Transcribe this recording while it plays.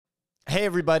Hey,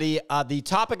 everybody. The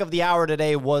topic of the hour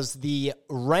today was the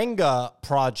Renga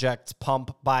project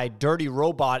pump by Dirty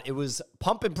Robot. It was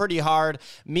pumping pretty hard.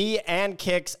 Me and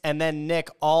Kix and then Nick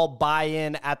all buy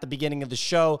in at the beginning of the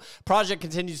show. Project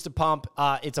continues to pump.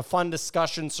 It's a fun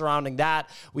discussion surrounding that.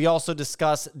 We also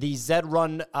discuss the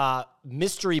Zed-Run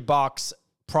mystery box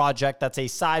project. That's a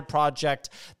side project,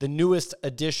 the newest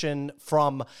addition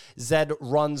from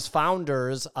Zed-Run's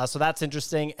founders. So that's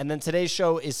interesting. And then today's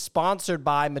show is sponsored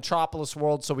by Metropolis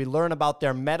World. So we learn about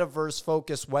their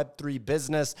metaverse-focused Web3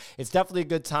 business. It's definitely a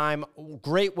good time.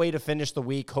 Great way to finish the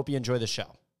week. Hope you enjoy the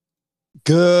show.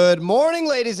 Good morning,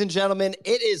 ladies and gentlemen.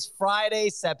 It is Friday,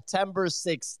 September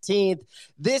 16th.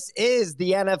 This is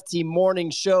the NFT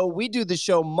Morning Show. We do the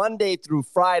show Monday through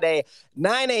Friday,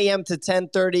 9 a.m. to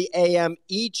 10:30 a.m.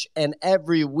 each and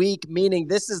every week, meaning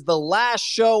this is the last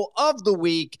show of the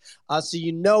week, so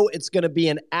you know it's going to be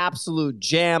an absolute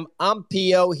jam. I'm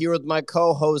P.O. here with my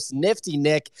co-host, Nifty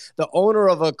Nick, the owner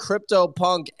of a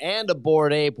CryptoPunk and a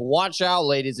Bored Ape. Watch out,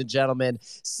 ladies and gentlemen.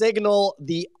 Signal,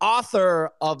 the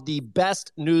author of the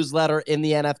best newsletter in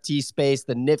the NFT space,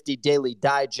 the Nifty Daily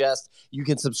Digest. You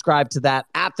can subscribe to that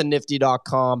at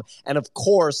thenifty.com. And of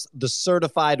course, the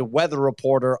certified weather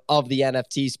reporter of the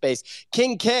NFT space,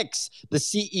 King Kix, the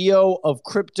CEO of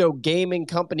crypto gaming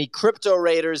company Crypto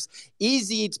Raiders,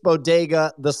 Easy Eats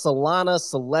Bodega, the Solana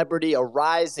celebrity, a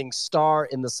rising star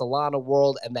in the Solana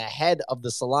world, and the head of the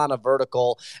Solana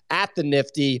vertical at the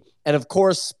Nifty. And of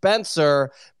course,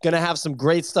 Spencer, going to have some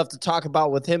great stuff to talk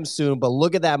about with him soon. But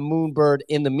look at that Moonbird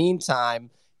in the meantime.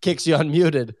 Kicks you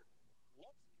unmuted.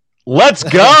 Let's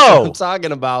go. That's what I'm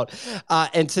talking about.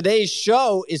 And today's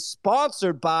show is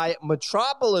sponsored by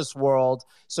Metropolis World.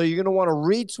 So you're going to want to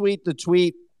retweet the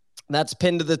tweet that's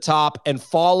pinned to the top and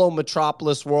follow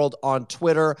Metropolis World on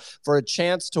Twitter for a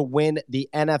chance to win the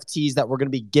NFTs that we're going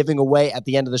to be giving away at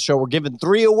the end of the show. We're giving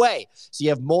 3 away, so you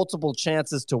have multiple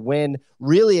chances to win.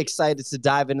 Really excited to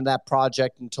dive into that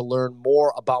project and to learn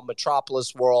more about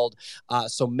Metropolis World.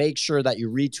 So make sure that you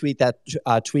retweet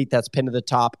that tweet that's pinned to the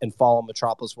top and follow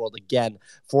Metropolis World again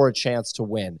for a chance to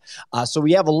win. So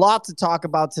we have a lot to talk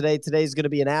about today. Today's going to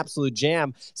be an absolute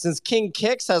jam. Since King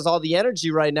Kix has all the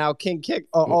energy right now, King Kix,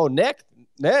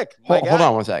 Nick, hold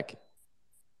on one sec.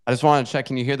 I just want to check.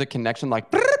 Can you hear the connection?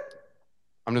 Like,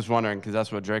 I'm just wondering because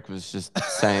that's what Drake was just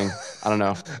saying. I don't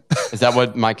know. Is that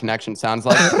what my connection sounds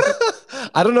like?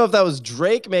 I don't know if that was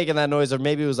Drake making that noise or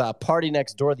maybe it was a Party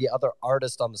Next Door, the other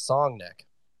artist on the song, Nick.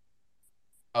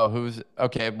 Oh, who's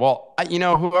okay? Well,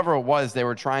 whoever it was, they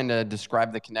were trying to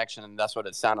describe the connection, and that's what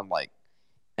it sounded like.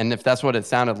 And if that's what it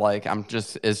sounded like,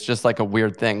 it's just like a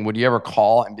weird thing. Would you ever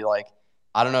call and be like,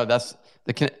 I don't know, that's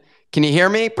the Can you hear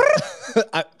me?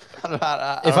 If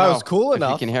I was cool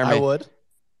enough, you can hear me. I would.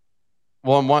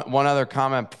 Well, one other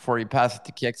comment before you pass it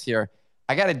to Kix here.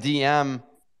 I got a DM,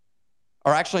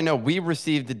 or actually, no, we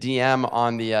received a DM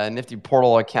on the Nifty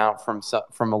Portal account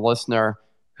from a listener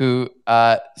who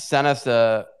sent us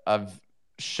a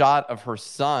shot of her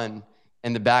son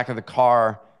in the back of the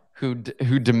car who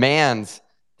demands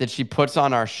that she puts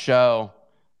on our show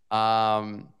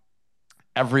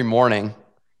every morning.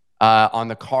 On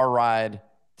the car ride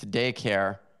to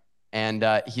daycare, and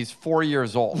he's 4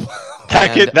 years old.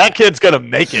 That kid's gonna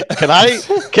make it. Can I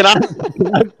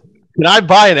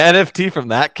buy an NFT from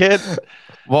that kid?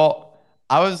 Well,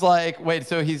 I was like, wait,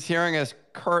 so he's hearing us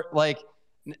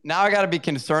now I got to be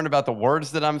concerned about the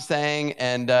words that I'm saying,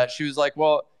 and she was like,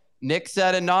 well, Nick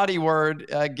said a naughty word,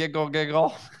 giggle.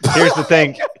 Here's the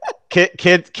thing.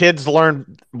 Kids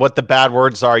learn what the bad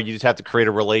words are. You just have to create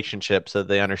a relationship so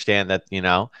they understand that,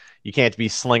 you can't be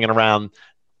slinging around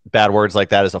bad words like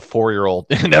that as a 4-year-old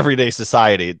in everyday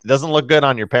society. It doesn't look good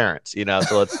on your parents,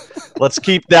 so let's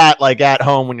keep that like at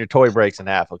home when your toy breaks in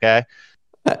half. Okay.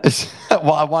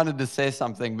 Well, I wanted to say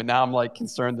something, but now I'm like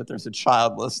concerned that there's a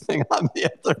child listening on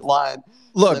the other line.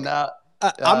 Look, so now,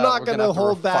 I'm not going to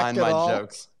hold back at all.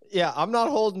 Jokes. Yeah, I'm not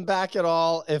holding back at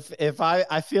all. If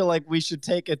I feel like we should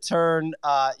take a turn,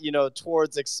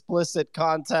 towards explicit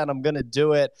content, I'm going to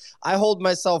do it. I hold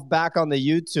myself back on the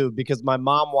YouTube because my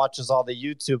mom watches all the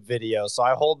YouTube videos. So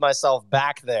I hold myself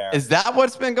back there. Is that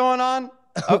what's been going on?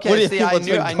 Okay, see, I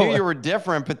knew you were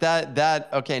different, but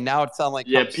okay, now it sounds like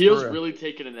Pio's really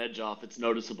taking an edge off. It's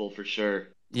noticeable for sure.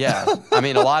 Yeah, I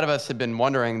mean, a lot of us have been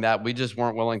wondering that. We just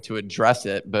weren't willing to address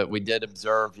it, but we did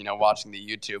observe, watching the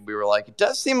YouTube. We were like, it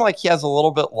does seem like he has a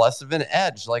little bit less of an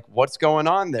edge. Like, what's going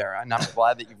on there? And I'm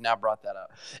glad that you've now brought that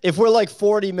up. If we're like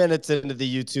 40 minutes into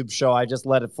the YouTube show, I just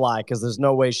let it fly because there's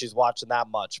no way she's watching that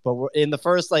much. But we're in the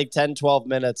first 10, 12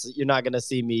 minutes, you're not going to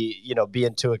see me,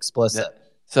 being too explicit.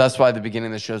 So that's why the beginning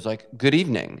of the show is like, good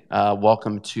evening.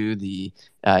 Welcome to the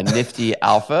Nifty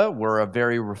Alpha. We're a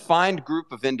very refined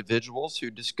group of individuals who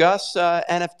discuss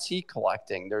NFT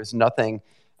collecting. There's nothing,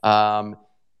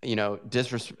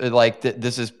 this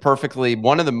is perfectly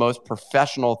one of the most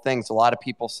professional things. A lot of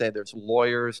people say there's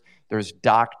lawyers, there's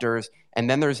doctors, and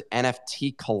then there's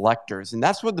NFT collectors. And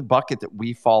that's what the bucket that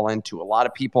we fall into. A lot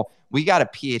of people, we got a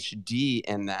PhD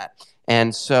in that.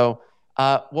 And so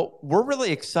well, we're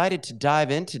really excited to dive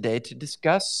in today to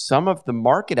discuss some of the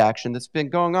market action that's been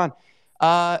going on.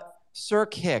 Sir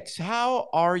Hicks, how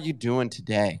are you doing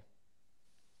today?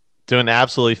 Doing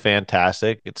absolutely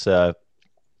fantastic. It's a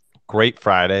great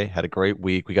Friday. Had a great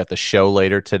week. We got the show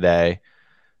later today.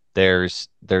 There's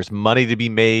money to be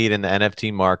made in the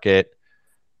NFT market.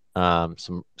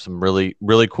 Some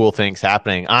really cool things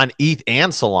happening on ETH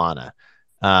and Solana.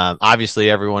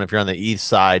 Obviously, everyone, if you're on the ETH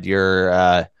side,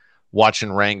 you're watching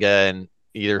Renga and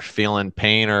either feeling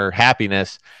pain or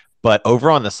happiness. But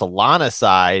over on the Solana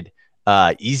side,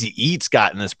 Easy Eats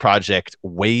got in this project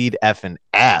Wade F and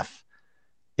F.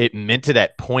 It minted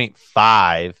at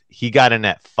 0.5. He got in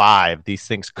at 5. These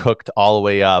things cooked all the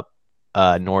way up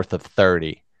north of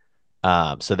 30.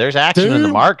 So there's action in the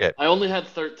market. I only had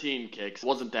 13 kicks. It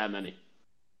wasn't that many.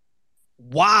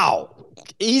 Wow.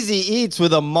 Easy Eats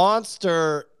with a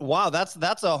monster. Wow,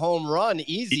 that's a home run.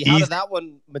 Easy. How did that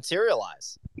one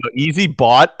materialize? Easy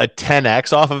bought a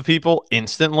 10x off of people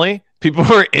instantly. People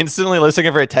were instantly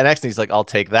listing for a 10x, and he's like, I'll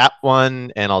take that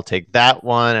one, and I'll take that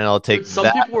one, and I'll take Some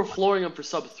that. people were flooring them for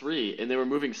sub 3, and they were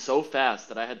moving so fast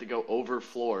that I had to go over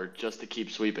floor just to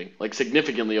keep sweeping, like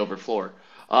significantly over floor.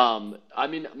 I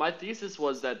mean, my thesis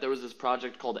was that there was this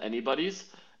project called Anybody's,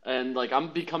 and like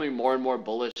I'm becoming more and more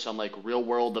bullish on like real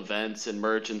world events and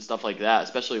merch and stuff like that,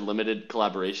 especially limited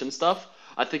collaboration stuff.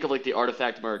 I think of like the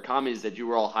Artifact Murakamis that you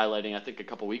were all highlighting, I think a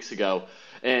couple weeks ago.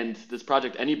 And this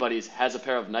project Anybody's has a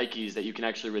pair of Nikes that you can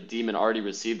actually redeem and already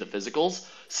receive the physicals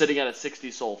sitting at a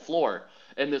 60 soul floor.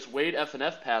 And this Wade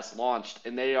F&F Pass launched,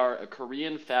 and they are a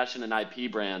Korean fashion and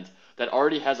IP brand that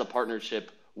already has a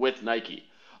partnership with Nike.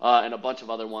 And a bunch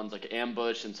of other ones like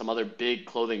Ambush and some other big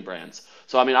clothing brands.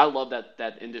 So, I mean, I love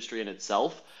that industry in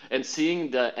itself. And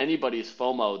seeing the Anybody's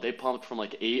FOMO, they pumped from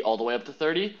like 8 all the way up to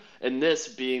 30. And this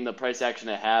being the price action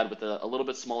it had with a little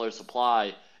bit smaller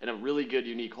supply and a really good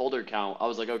unique holder count, I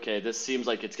was like, okay, this seems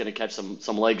like it's going to catch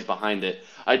some legs behind it.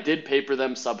 I did paper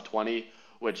them sub 20,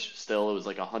 which still it was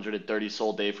like a 130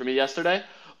 sold day for me yesterday.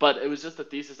 But it was just the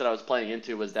thesis that I was playing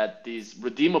into was that these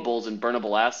redeemables and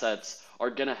burnable assets are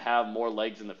going to have more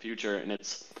legs in the future. And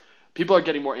people are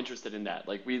getting more interested in that.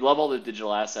 Like we love all the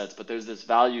digital assets, but there's this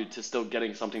value to still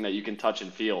getting something that you can touch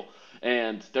and feel.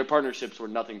 And their partnerships were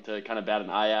nothing to kind of bat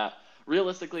an eye at.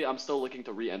 Realistically, I'm still looking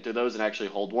to re-enter those and actually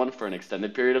hold one for an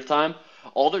extended period of time.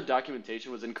 All their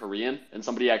documentation was in Korean, and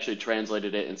somebody actually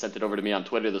translated it and sent it over to me on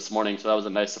Twitter this morning, so that was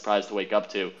a nice surprise to wake up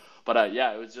to. But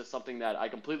yeah, it was just something that I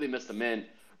completely missed the mint,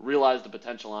 realized the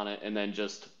potential on it, and then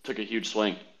just took a huge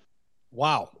swing.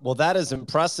 Wow. Well, that is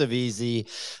impressive, Easy.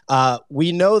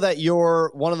 We know that you're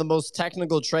one of the most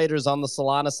technical traders on the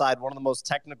Solana side, one of the most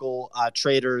technical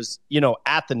traders,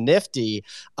 at the Nifty.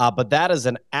 But that is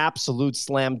an absolute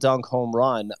slam dunk home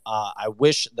run. I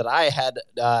wish that I had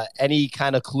any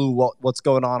kind of clue what's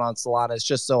going on Solana. It's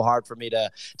just so hard for me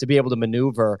to be able to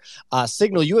maneuver.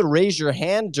 Signal, you had raised your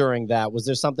hand during that. Was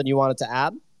there something you wanted to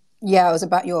add? Yeah, it was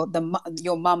about your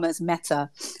mum as meta.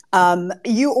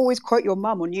 You always quote your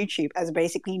mum on YouTube as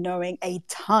basically knowing a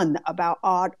ton about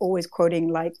art, always quoting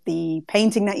like the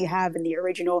painting that you have in the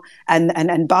original and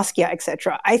Basquiat,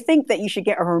 etc. I think that you should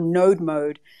get her on node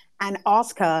mode and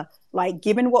ask her, like,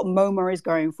 given what MoMA is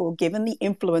going for, given the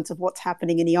influence of what's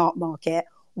happening in the art market,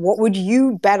 what would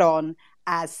you bet on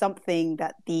as something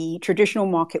that the traditional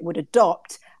market would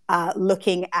adopt?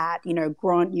 Looking at,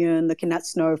 Grant Yun, looking at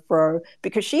Snowfro,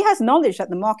 because she has knowledge that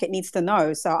the market needs to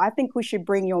know. So I think we should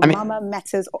bring your Mama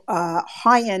Meta's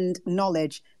high-end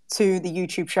knowledge to the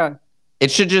YouTube show.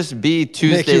 It should just be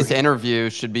Tuesday's interview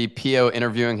should be Pio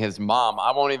interviewing his mom.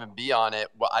 I won't even be on it.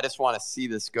 Well, I just want to see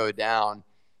this go down.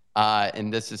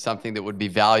 And this is something that would be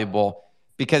valuable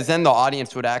because then the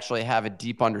audience would actually have a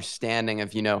deep understanding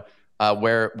of,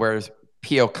 where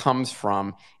Pio comes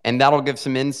from, and that'll give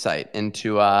some insight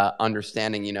into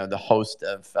understanding, the host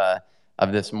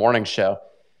of this morning show.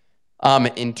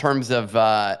 In terms of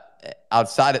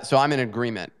outside it, so I'm in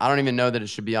agreement. I don't even know that it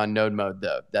should be on node mode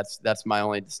though. That's my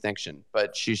only distinction.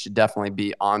 But she should definitely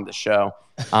be on the show,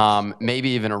 maybe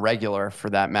even a regular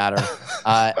for that matter.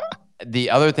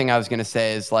 The other thing I was going to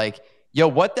say is like Yo,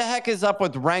 what the heck is up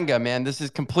with Renga, man? This is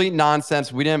complete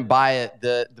nonsense. We didn't buy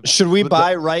it. Should we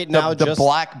buy right now? The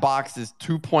black box is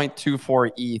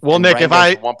 2.24 ETH. Well, and Nick,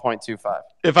 Renga's 1.25.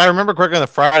 If I remember correctly on the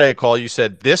Friday call, you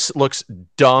said this looks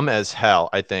dumb as hell.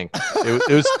 I think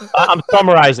it was. I'm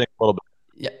summarizing a little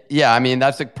bit. Yeah. I mean,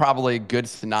 that's probably a good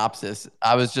synopsis.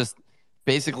 I was just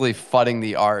basically fudding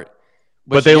the art.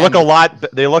 But they look a lot.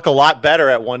 They look a lot better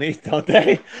at 1 ETH, don't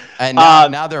they? And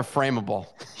now they're frameable.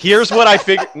 Here's what I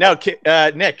figured. No,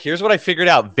 Nick. Here's what I figured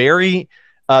out. Very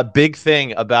big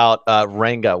thing about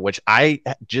Renga, which I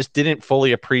just didn't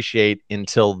fully appreciate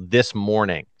until this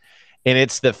morning, and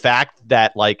it's the fact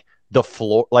that like the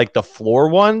floor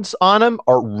ones on them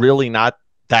are really not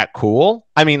that cool.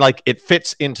 I mean, like it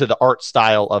fits into the art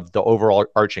style of the overall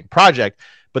arching project,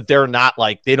 but they're not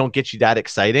like they don't get you that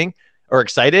excited.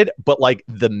 But like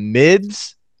the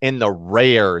mids and the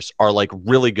rares are like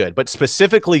really good, but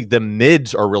specifically the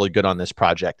mids are really good on this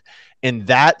project. And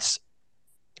that's,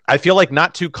 I feel like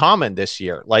not too common this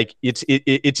year. Like it's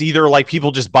either like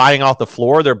people just buying off the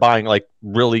floor, they're buying like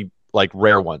really like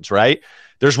rare ones, right?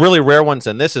 There's really rare ones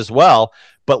in this as well,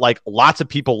 but like lots of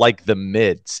people like the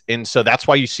mids. And so that's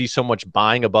why you see so much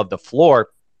buying above the floor.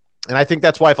 And I think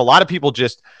that's why if a lot of people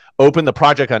just open the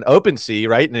project on OpenSea,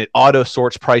 right, and it auto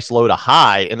sorts price low to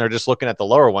high, and they're just looking at the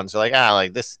lower ones, they're like,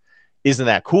 like this isn't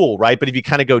that cool, right? But if you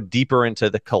kind of go deeper into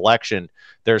the collection,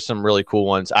 there's some really cool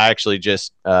ones. I actually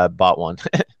just bought one.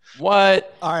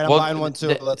 What? All right, I'm buying one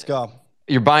too. Let's go.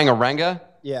 You're buying a Renga?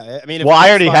 Yeah, I mean, well,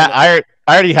 I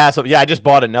already have some. Yeah, I just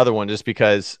bought another one just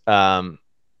because I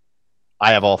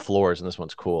have all floors, and this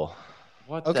one's cool.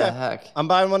 What the heck? I'm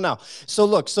buying one now. So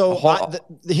look,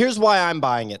 here's why I'm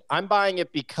buying it. I'm buying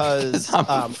it because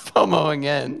I'm FOMOing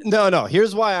in. No.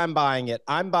 Here's why I'm buying it.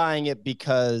 I'm buying it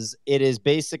because it is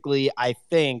basically, I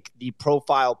think, the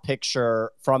profile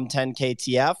picture from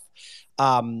 10KTF.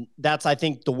 That's, I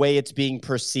think, the way it's being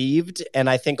perceived. And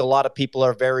I think a lot of people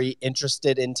are very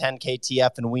interested in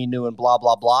 10KTF and we knew and blah,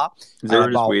 blah, blah.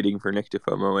 They're just waiting for Nick to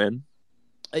FOMO in.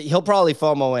 He'll probably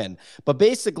FOMO in, but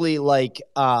basically, like,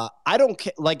 I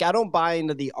don't buy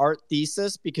into the art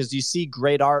thesis because you see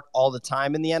great art all the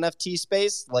time in the NFT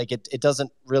space. Like, it doesn't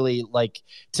really, like,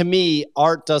 to me,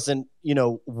 art doesn't,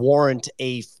 warrant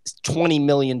a $20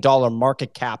 million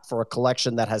market cap for a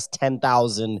collection that has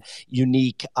 10,000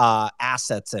 unique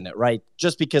assets in it, right?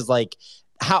 Just because, like,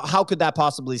 how could that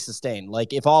possibly sustain?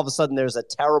 Like, if all of a sudden there's a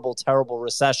terrible, terrible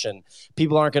recession,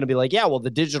 people aren't going to be like, yeah, well,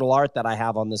 the digital art that I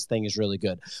have on this thing is really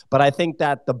good. But I think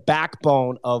that the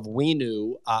backbone of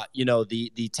WeKnew,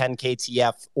 the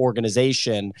 10KTF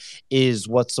organization is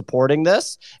what's supporting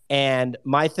this. And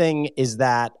my thing is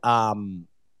that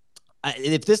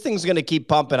if this thing's going to keep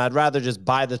pumping, I'd rather just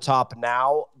buy the top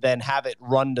now than have it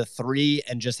run to 3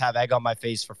 and just have egg on my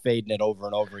face for fading it over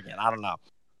and over again. I don't know.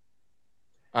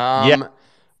 Yeah.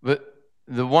 But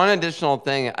the one additional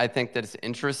thing I think that's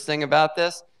interesting about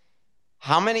this,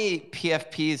 how many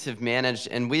PFPs have managed,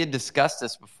 and we had discussed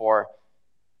this before,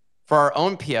 for our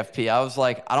own PFP, I was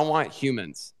like, I don't want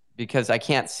humans because I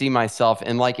can't see myself.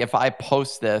 And like, if I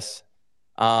post this,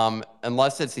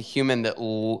 unless it's a human that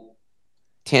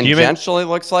tangentially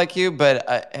looks like you,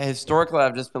 but historically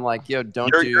I've just been like, yo,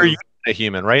 you're a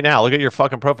human right now. Look at your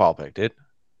fucking profile pic, dude.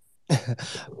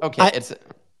 Okay.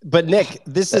 But Nick,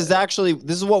 this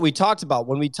is what we talked about.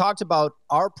 When we talked about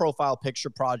our profile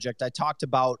picture project, I talked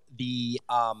about the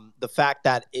fact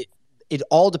that it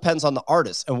all depends on the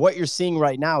artist. And what you're seeing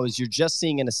right now is you're just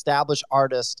seeing an established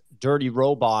artist, Dirty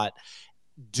Robot,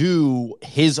 do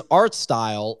his art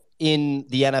style in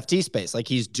the NFT space. Like,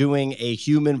 he's doing a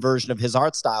human version of his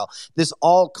art style. This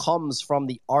all comes from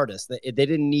the artist. They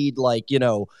didn't need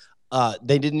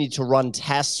they didn't need to run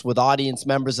tests with audience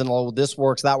members and, this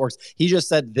works, that works. He just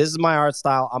said, this is my art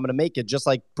style. I'm going to make it just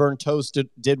like Burnt Toast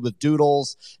did with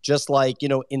Doodles, just like,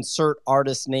 insert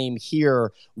artist name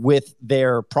here with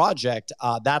their project.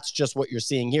 That's just what you're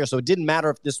seeing here. So it didn't matter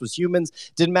if this was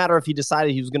humans, didn't matter if he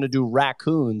decided he was going to do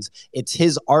raccoons. It's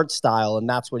his art style, and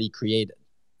that's what he created.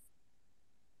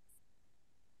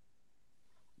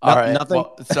 All right. Nothing.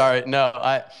 Well, sorry. No,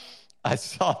 I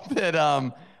saw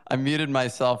that I muted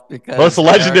myself because most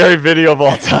legendary video of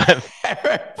all time.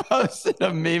 Eric posted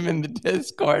a meme in the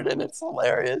Discord, and it's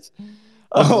hilarious.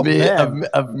 Of me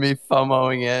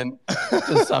FOMOing in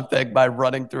to something by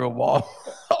running through a wall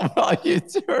while you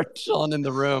two are chilling in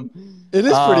the room. It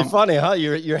is pretty funny, huh?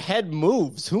 Your head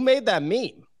moves. Who made that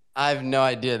meme? I have no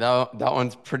idea. That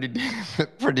one's pretty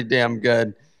damn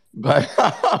good. But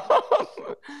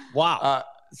wow.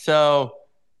 So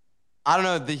I don't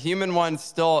know. The human one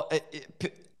still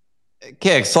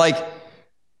kicks. Like,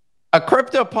 A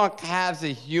CryptoPunk has a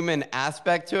human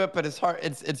aspect to it, but it's hard.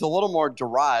 It's a little more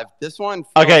derived. This one.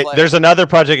 Okay, like, there's another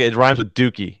project. It rhymes with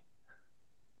Dookie.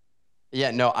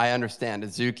 Yeah, no, I understand.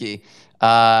 Azuki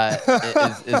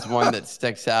is one that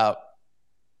sticks out.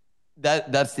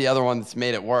 That's the other one that's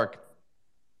made it work.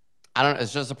 I don't.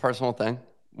 It's just a personal thing.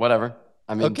 Whatever.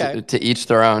 I mean, to each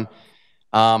their own.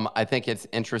 I think it's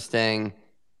interesting.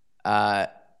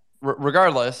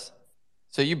 Regardless.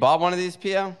 So you bought one of these,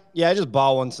 PO? Yeah, I just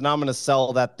bought one. So now I'm going to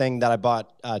sell that thing that I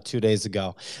bought 2 days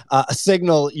ago.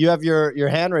 Signal, you have your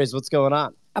hand raised. What's going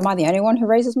on? Am I the only one who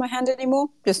raises my hand anymore?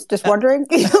 Just wondering.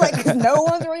 Like, no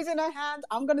one's raising their hand.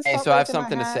 I'm going to start. Hey, so I have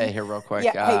something to say here real quick.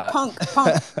 Yeah, hey, punk,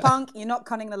 you're not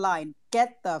cutting the line.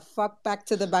 Get the fuck back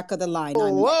to the back of the line.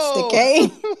 I'm next, okay?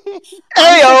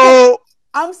 Hey-o!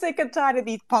 I'm sick and tired of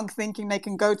these punks thinking they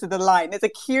can go to the line. There's a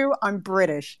queue. I'm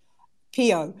British.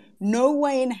 PO, no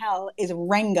way in hell is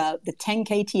Renga the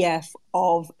 10KTF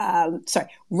of, Renga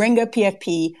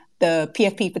PFP, the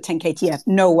PFP for 10KTF.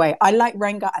 No way. I like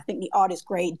Renga. I think the art is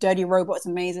great. Dirty Robot is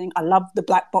amazing. I love the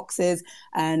black boxes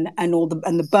and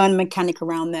the burn mechanic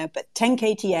around there. But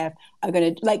 10KTF are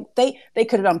going to, like, they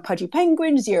could have done Pudgy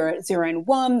Penguin, 0 and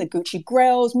 1, the Gucci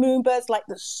Grails, Moonbirds. Like,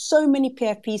 there's so many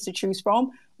PFPs to choose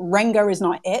from. Renga is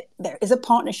not it. There is a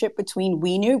partnership between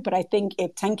Weenu, but I think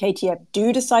if 10KTF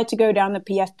do decide to go down the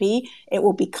PFP, it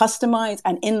will be customized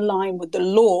and in line with the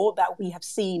lore that we have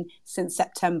seen since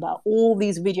September. All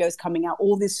these videos coming out,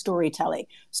 all this storytelling.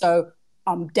 So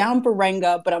I'm down for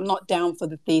Renga, but I'm not down for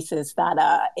the thesis that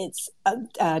it's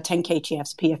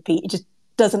 10KTF's PFP. It just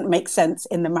doesn't make sense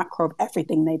in the macro of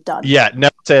everything they've done. Yeah,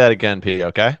 never say that again, P,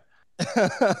 okay?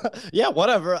 Yeah,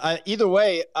 whatever. Either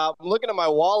way, I'm looking at my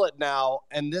wallet now,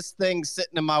 and this thing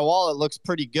sitting in my wallet looks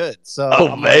pretty good.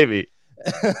 So, maybe.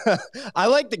 I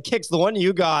like the kicks. The one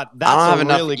you got, that's I don't have a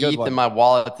enough really good ETH one. in my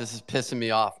wallet. This is pissing me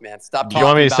off, man. Stop talking. Do you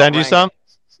want me to send you some?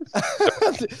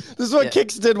 This is what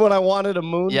Kicks did when I wanted a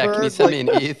Moonbird. Yeah, can you send me an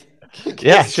ETH?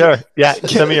 Yeah, sure. Yeah,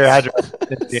 send me your address.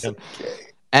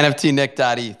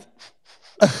 NFTnick.eth.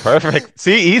 Perfect.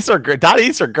 See, ETHs are great.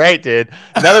 .ETHs are great, dude.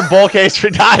 Another bull case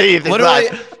for .ETH. Literally,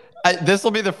 this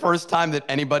will be the first time that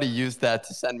anybody used that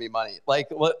to send me money. Like,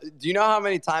 do you know how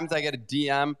many times I get a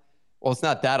DM? Well, it's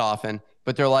not that often,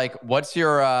 but they're like, "What's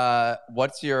your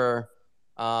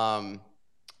wallet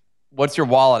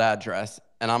address?"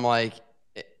 And I'm like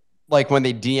when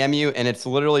they DM you and it's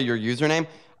literally your username.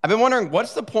 I've been wondering,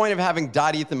 what's the point of having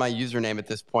 .ETH in my username at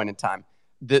this point in time?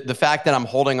 The fact that I'm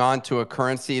holding on to a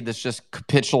currency that's just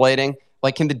capitulating.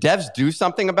 Like, can the devs do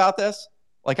something about this?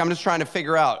 Like, I'm just trying to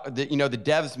figure out that, the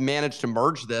devs managed to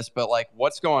merge this, but like,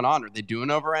 what's going on? Are they doing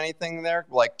over anything there?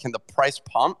 Like, can the price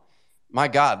pump? My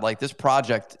God, like this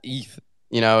project ETH,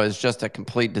 is just a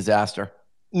complete disaster.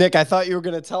 Nick, I thought you were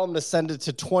going to tell him to send it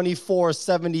to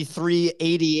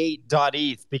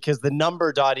 247388.eth because the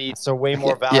number .eths are way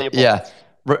more valuable.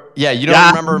 Yeah, you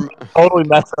don't remember. Totally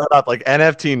messed that up. Like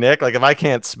NFT Nick, like if I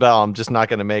can't spell, I'm just not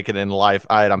going to make it in life.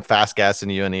 All right, I'm fast gassing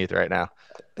you and ETH right now.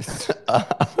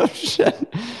 Oh,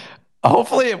 shit.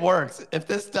 Hopefully it works. If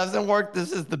this doesn't work,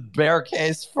 this is the bear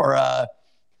case for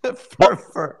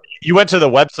You went to the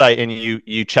website and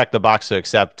you checked the box to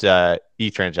accept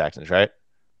ETH transactions, right?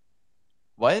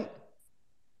 What?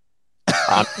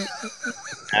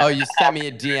 Oh, you sent me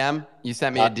a DM?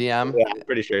 Yeah, I'm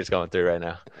pretty sure it's going through right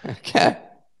now. Okay.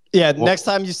 Yeah, next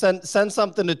time you send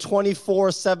something to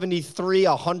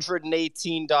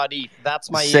 2473.118.eth.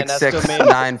 That's my ENS domain.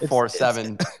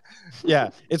 66947.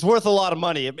 Yeah, it's worth a lot of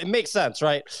money. It makes sense,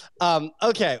 right?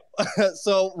 Okay,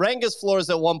 so Renga's floor is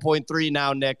at 1.3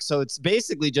 now, Nick. So it's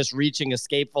basically just reaching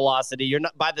escape velocity. You're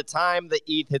not. By the time the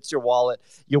ETH hits your wallet,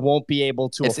 you won't be able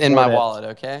to. It's in my wallet,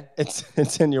 okay?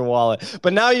 It's in your wallet.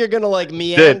 But now you're gonna like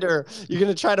meander. You're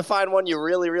gonna try to find one you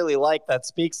really, really like that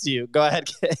speaks to you. Go ahead,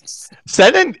 Kicks.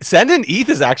 Sending ETH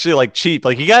is actually like cheap.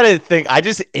 Like you got to think. I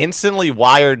just instantly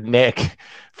wired Nick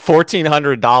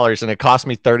 $1,400 and it cost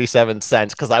me 37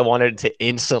 cents because I wanted to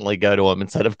instantly go to him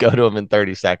instead of go to him in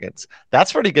 30 seconds.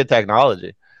 That's pretty good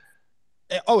technology.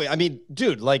 Oh, I mean,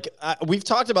 dude, like we've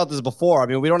talked about this before. I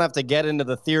mean, we don't have to get into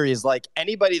the theories. Like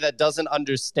anybody that doesn't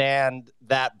understand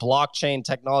that blockchain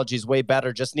technology is way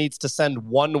better just needs to send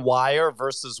one wire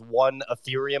versus one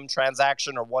Ethereum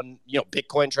transaction or one,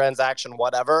 Bitcoin transaction,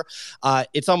 whatever.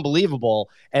 It's unbelievable.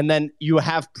 And then you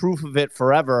have proof of it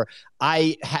forever.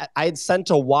 I had sent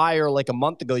a wire like a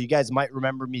month ago. You guys might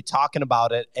remember me talking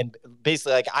about it. And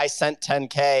basically, like I sent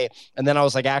 10K and then I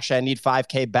was like, actually, I need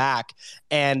 5K back.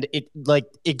 And it like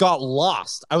like it got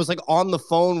lost. I was like on the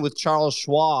phone with Charles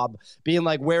Schwab being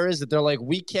like, where is it? They're like,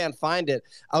 we can't find it.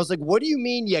 I was like, what do you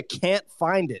mean you can't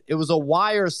find it? It was a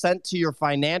wire sent to your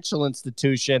financial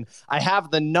institution. I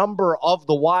have the number of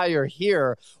the wire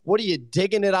here. What are you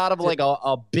digging it out of like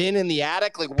a bin in the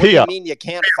attic? Like, what do you mean you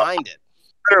can't find it?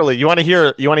 Literally, you want to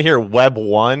hear Web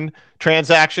 1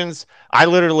 transactions? I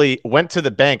literally went to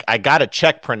the bank. I got a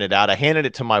check printed out. I handed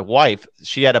it to my wife.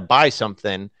 She had to buy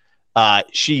something.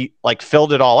 She like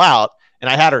filled it all out, and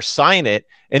I had her sign it.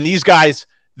 And these guys,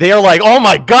 they are like, "Oh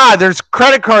my God, there's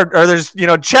credit card or there's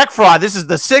check fraud. This is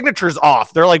the signature's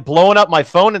off." They're like blowing up my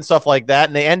phone and stuff like that,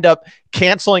 and they end up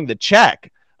canceling the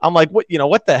check. I'm like,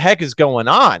 what the heck is going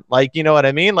on? Like, you know what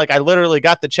I mean? Like, I literally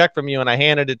got the check from you and I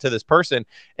handed it to this person,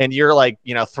 and you're like,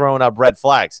 throwing up red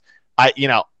flags.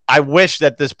 I wish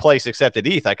that this place accepted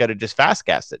ETH. I could have just fast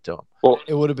gassed it to them. Well,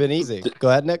 it would have been easy. Go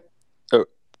ahead, Nick.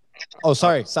 Oh,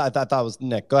 sorry. I thought that was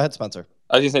Nick. Go ahead, Spencer.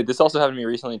 I was gonna say, this also happened to me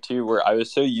recently too, where I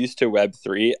was so used to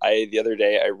Web3. The other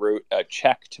day I wrote a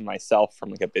check to myself from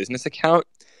like a business account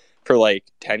for like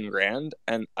 10 grand,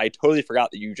 and I totally forgot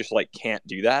that you just like can't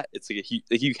do that. It's like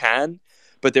you can,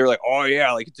 but they were like, oh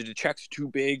yeah, like the check's too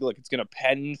big, like it's gonna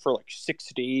pen for like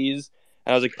 6 days.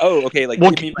 And I was like, oh, okay, like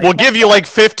we'll give you like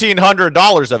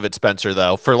 $1,500 of it, Spencer,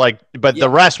 though, for like, but the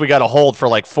rest we got to hold for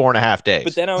like 4.5 days.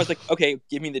 But then I was like, okay,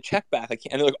 give me the check back.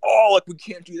 And they're like, oh, like we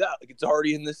can't do that. Like it's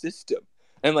already in the system.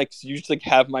 And like, so you just like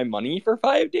have my money for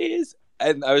 5 days.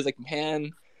 And I was like, man,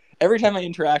 every time I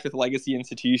interact with legacy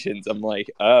institutions, I'm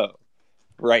like, oh,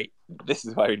 right, this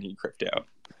is why we need crypto.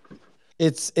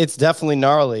 It's definitely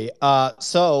gnarly.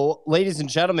 So, ladies and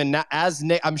gentlemen, now, as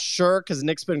Nick, I'm sure because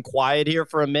Nick's been quiet here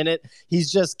for a minute,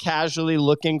 he's just casually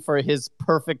looking for his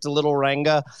perfect little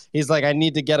Renga. He's like, I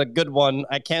need to get a good one.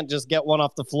 I can't just get one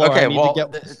off the floor. Okay, well,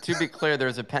 to be clear,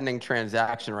 there's a pending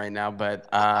transaction right now, but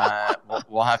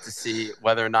we'll have to see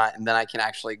whether or not, and then I can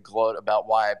actually gloat about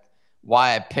why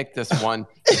I picked this one.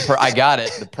 I got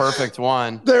it, the perfect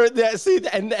one. See,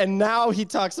 and now he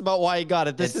talks about why he got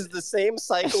it. This is the same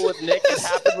cycle with Nick. It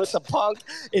happened with the Punk.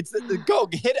 It's go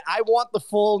hit it. I want the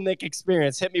full Nick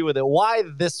experience. Hit me with it. Why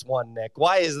this one, Nick?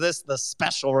 Why is this the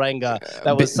special Renga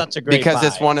that was such a great because buy?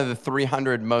 It's one of the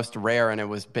 300 most rare, and it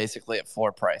was basically at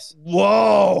floor price.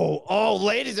 Whoa! Oh,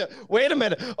 ladies, wait a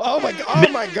minute! Oh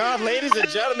my God, ladies and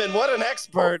gentlemen, what an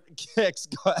expert! Kicks.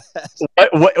 Go ahead.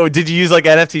 What did you use like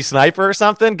NFT Sniper or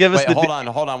something?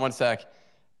 Hold on 1 sec.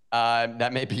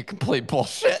 That may be complete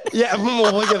bullshit. Yeah,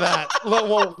 look at that.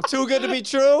 Well, too good to be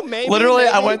true. Maybe. Literally,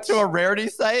 I went to a rarity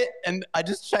site and I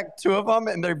just checked 2 of them,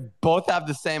 and they both have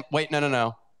the same. Wait,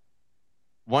 no.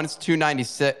 One's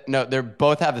 296. No, they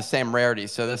both have the same rarity,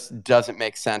 so this doesn't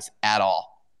make sense at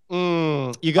all.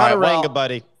 You got a Renga,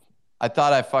 buddy. I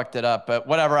thought I fucked it up, but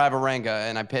whatever. I have a Renga,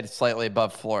 and I paid slightly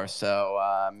above floor, so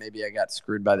maybe I got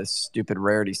screwed by this stupid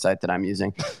rarity site that I'm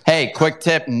using. Hey, quick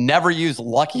tip: never use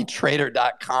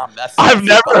LuckyTrader.com. I've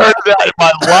never heard of that in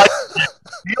my life.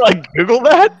 You like Google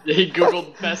that? Yeah, he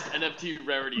Googled best NFT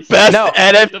rarity.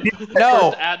 NFT.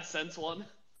 No. AdSense one.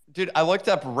 Dude, I looked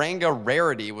up Renga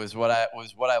rarity was what I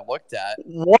looked at.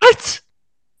 What?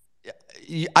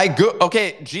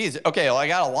 Okay, geez. Okay, well, I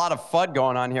got a lot of FUD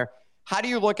going on here. How do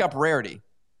you look up rarity?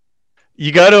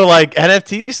 You go to like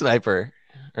NFT Sniper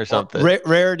or something.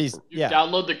 Rarities. You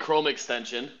download the Chrome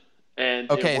extension, and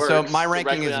okay, so my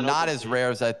ranking is not as rare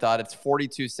as I thought. It's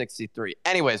 4263.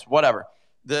 Anyways, whatever.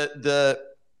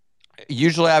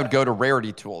 Usually I would go to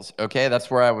Rarity Tools. Okay,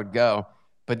 that's where I would go,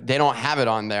 but they don't have it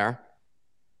on there.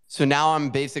 So now I'm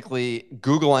basically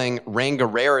Googling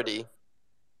Renga rarity.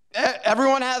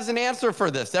 Everyone has an answer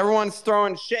for this. Everyone's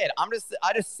throwing shade.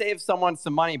 I just saved someone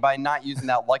some money by not using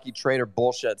that Lucky Trader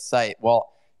bullshit site.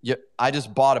 Well, I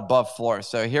just bought above floor.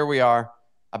 So here we are.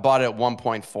 I bought it at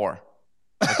 1.4.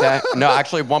 Okay. No,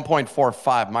 actually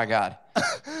 1.45. My God.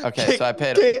 Okay. So I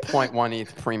paid 0.1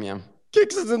 ETH premium.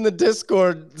 Kix is in the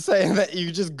Discord saying that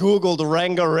you just Googled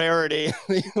Renga rarity.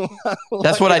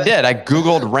 That's what I did. I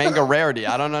Googled Renga rarity.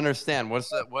 I don't understand.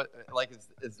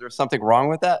 Is there something wrong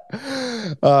with that?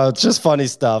 It's just funny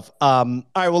stuff. All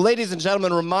right. Well, ladies and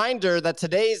gentlemen, reminder that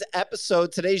today's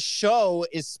show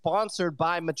is sponsored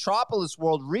by Metropolis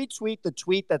World. Retweet the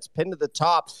tweet that's pinned to the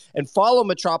top and follow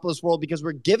Metropolis World because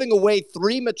we're giving away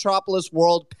 3 Metropolis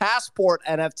World passport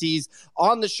NFTs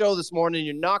on the show this morning.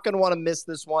 You're not going to want to miss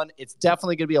this one. It's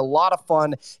definitely going to be a lot of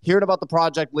fun hearing about the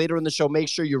project later in the show. Make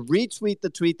sure you retweet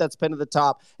the tweet that's pinned to the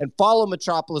top and follow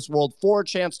Metropolis World for a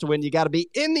chance to win. You got to be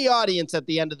in the audience at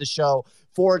the end of the show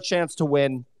for a chance to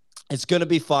win. It's going to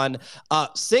be fun.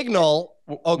 Signal.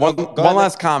 One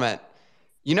last comment.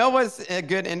 You know what's a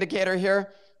good indicator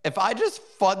here? if I just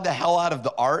fund the hell out of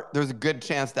the art, there's a good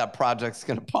chance that project's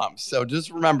going to pump. So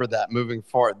just remember that moving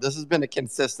forward. This has been a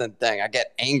consistent thing. I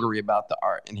get angry about the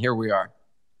art, and here we are.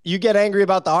 You get angry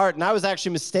about the art, and I was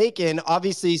actually mistaken.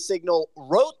 Obviously, Signal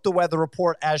wrote the weather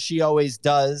report as she always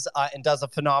does, and does a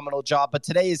phenomenal job. But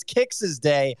today is Kix's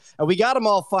day, and we got him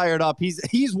all fired up.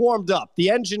 He's warmed up. The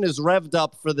engine is revved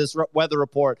up for this weather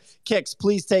report. Kix,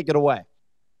 please take it away.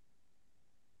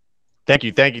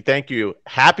 Thank you.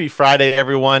 Happy Friday,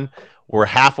 everyone. We're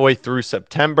halfway through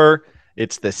September.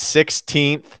 It's the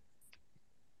 16th.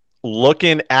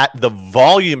 Looking at the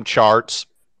volume charts,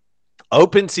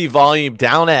 OpenSea volume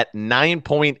down at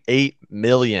 9.8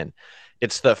 million.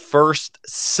 It's the first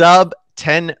sub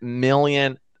 10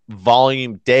 million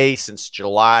volume day since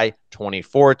July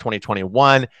 24,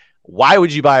 2021. Why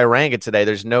would you buy a Ranga today?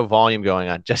 There's no volume going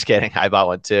on. Just kidding. I bought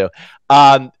one too.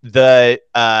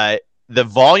 The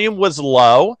volume was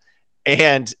low,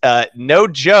 and no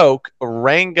joke,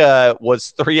 Ranga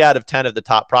was 3 out of 10 of the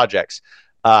top projects.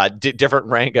 Different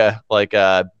Ranga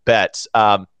bets.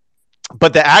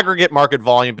 But the aggregate market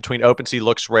volume between OpenSea,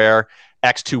 LooksRare,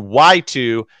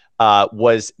 X2, Y2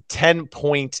 was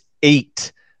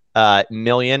 10.8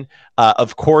 million.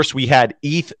 Of course, we had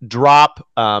ETH drop.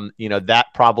 That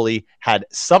probably had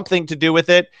something to do with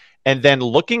it. And then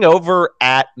looking over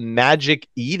at Magic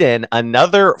Eden,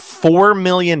 another $4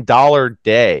 million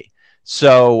day.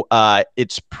 So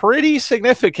it's pretty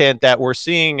significant that we're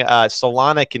seeing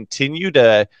Solana continue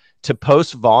to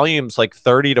post volumes like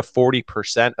 30 to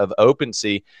 40% of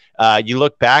OpenSea. You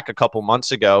look back a couple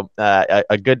months ago,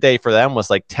 a good day for them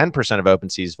was like 10% of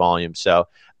OpenSea's volume. So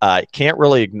can't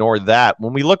really ignore that.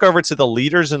 When we look over to the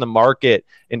leaders in the market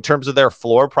in terms of their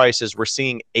floor prices, we're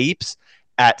seeing Apes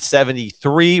at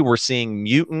 73. We're seeing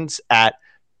Mutants at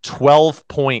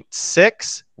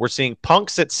 12.6. We're seeing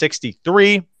Punks at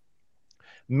 63.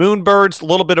 Moonbirds, a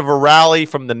little bit of a rally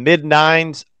from the mid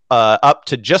 9s up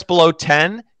to just below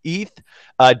 10 ETH.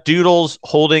 Doodles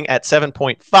holding at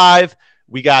 7.5.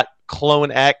 We got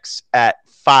Clone X at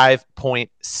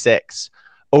 5.6.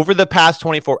 Over the past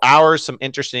 24 hours, some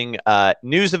interesting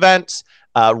news events.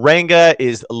 Ranga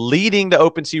is leading the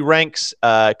OpenSea ranks.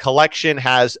 Collection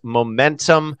has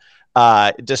momentum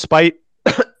despite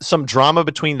some drama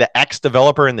between the X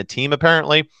developer and the team,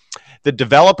 apparently. The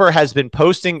developer has been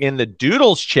posting in the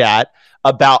Doodles chat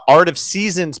about Art of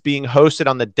Seasons being hosted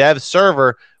on the dev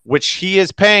server, which he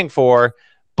is paying for,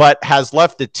 but has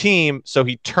left the team. So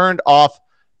he turned off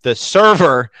the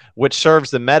server, which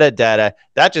serves the metadata.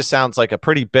 That just sounds like a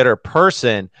pretty bitter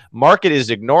person. Market is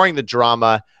ignoring the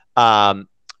drama.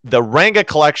 The Ranga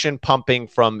collection pumping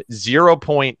from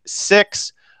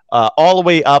 0.6 all the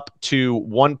way up to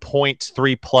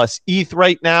 1.3 plus ETH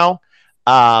right now.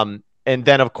 And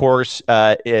then, of course,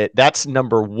 that's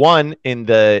number 1 in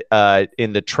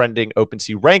the trending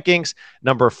OpenSea rankings.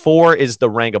 Number 4 is the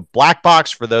Ranga Black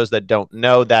Box. For those that don't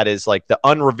know, that is like the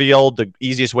unrevealed. The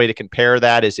easiest way to compare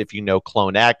that is if you know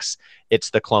Clone X,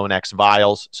 it's the Clone X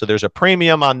vials. So there's a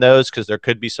premium on those because there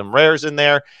could be some rares in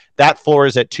there. That floor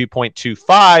is at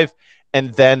 2.25.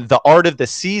 And then the Art of the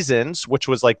Seasons, which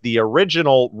was like the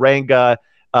original Ranga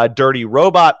Dirty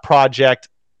Robot project,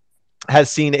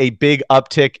 has seen a big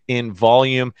uptick in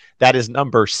volume. That is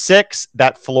number 6.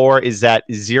 That floor is at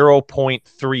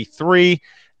 0.33.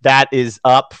 That is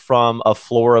up from a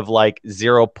floor of like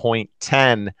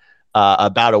 0.10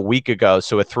 about a week ago.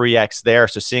 So a 3x there.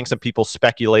 So seeing some people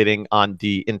speculating on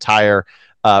the entire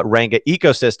Ranga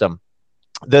ecosystem.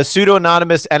 The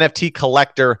pseudo-anonymous NFT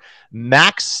collector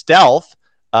Max Stealth,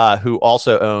 who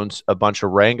also owns a bunch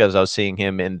of Rangas. I was seeing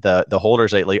him in the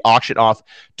holders lately, auction off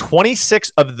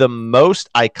 26 of the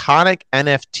most iconic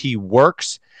NFT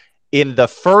works in the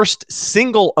first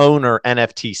single owner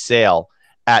NFT sale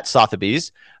at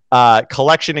Sotheby's.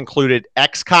 Collection included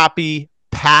Xcopy,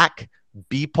 Pack,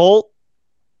 Beeple,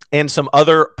 and some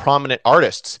other prominent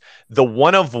artists. The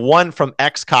one of one from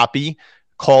Xcopy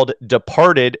called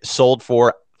Departed sold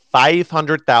for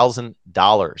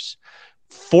 $500,000.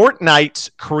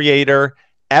 Fortnite's creator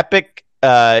Epic,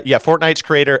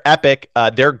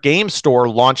 their game store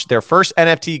launched their first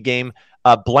NFT game,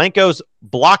 Blanco's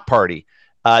Block Party.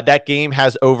 That game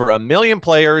has over 1 million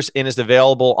players and is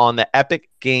available on the Epic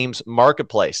Games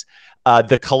Marketplace.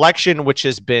 The collection, which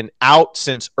has been out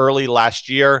since early last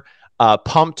year,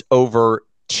 pumped over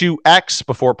 2x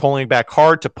before pulling back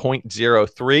hard to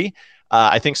 0.03.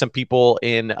 I think some people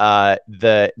in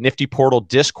the Nifty Portal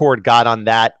Discord got on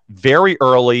that very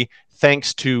early,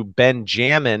 thanks to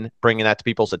Benjamin bringing that to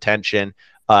people's attention.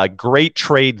 Great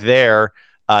trade there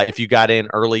if you got in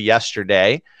early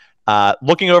yesterday.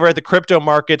 Looking over at the crypto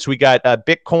markets, we got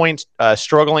Bitcoin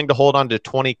struggling to hold on to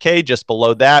 20K, just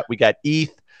below that. We got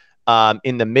ETH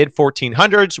in the mid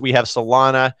 1400s. We have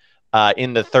Solana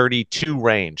in the 32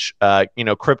 range.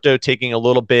 Crypto taking a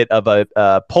little bit of a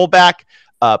pullback.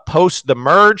 Post the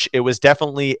merge, it was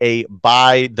definitely a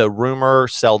buy the rumor,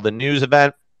 sell the news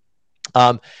event.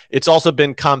 It's also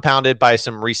been compounded by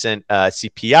some recent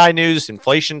CPI news.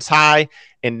 Inflation's high.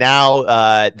 And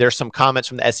now there's some comments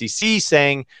from the SEC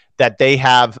saying that they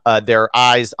have their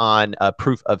eyes on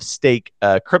proof of stake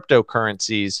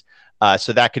cryptocurrencies.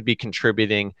 So that could be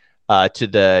contributing to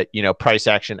the price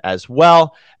action as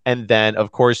well. And then,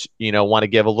 of course, want to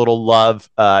give a little love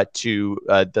to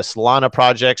the Solana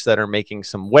projects that are making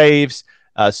some waves.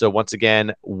 So once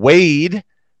again, Wade,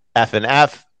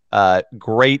 F&F,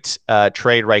 great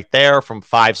trade right there from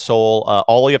 5 SOL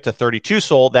all the way up to 32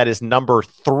 SOL. That is number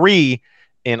 3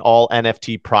 in all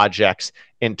NFT projects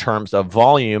in terms of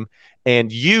volume.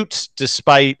 And Ute,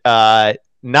 despite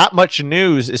not much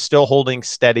news, is still holding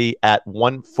steady at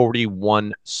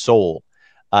 141 SOL.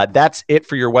 That's it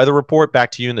for your weather report. Back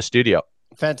to you in the studio.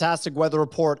 Fantastic weather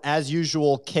report as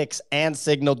usual, Kicks and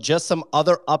Signal. Just some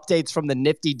other updates from the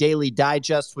Nifty Daily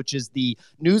Digest, which is the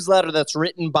newsletter that's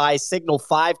written by Signal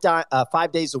 5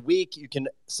 days a week. You can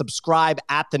subscribe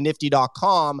at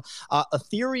thenifty.com.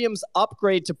 Ethereum's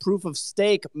upgrade to proof of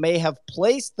stake may have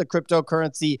placed the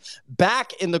cryptocurrency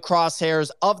back in the crosshairs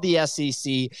of the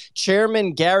SEC.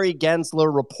 Chairman Gary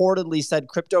Gensler reportedly said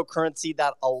cryptocurrency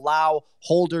that allow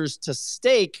holders to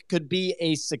stake could be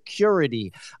a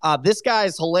security. This guy's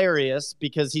hilarious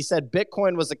because he said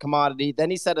Bitcoin was a commodity.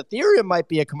 Then he said Ethereum might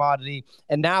be a commodity.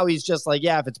 And now he's just like,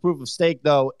 yeah, if it's proof of stake,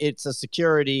 though, it's a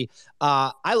security.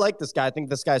 I like this guy. I think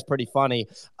this guy's pretty funny.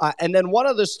 And then one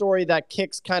other story that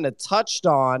Kicks kind of touched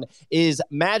on is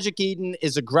Magic Eden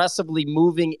is aggressively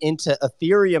moving into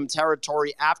Ethereum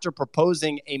territory after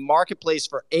proposing a marketplace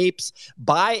for apes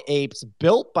by apes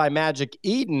built by Magic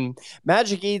Eden.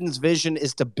 Magic Eden's vision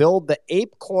is to build the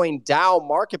ApeCoin DAO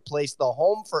marketplace, the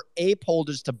home for ape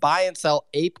holders to buy and sell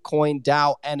ApeCoin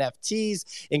DAO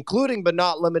NFTs, including but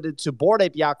not limited to Bored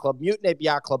Ape Yacht Club, Mutant Ape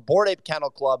Yacht Club, Bored Ape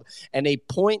Kennel Club, and a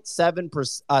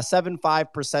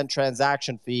 0.75%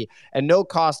 transaction fee and no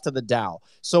cost to the DAO.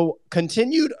 So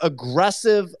continued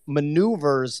aggressive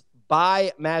maneuvers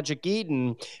by Magic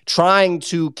Eden trying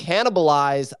to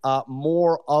cannibalize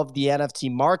more of the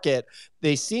NFT market.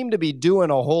 They seem to be doing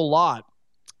a whole lot.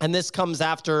 And this comes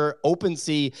after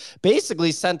OpenSea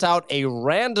basically sent out a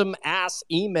random ass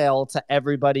email to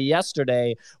everybody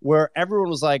yesterday where everyone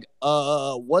was like,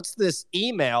 what's this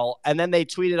email? And then they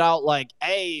tweeted out like,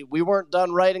 hey, we weren't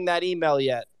done writing that email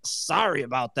yet. Sorry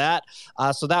about that.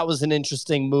 So that was an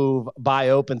interesting move by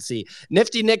OpenSea.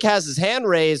 Nifty Nick has his hand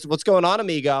raised. What's going on,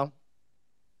 amigo?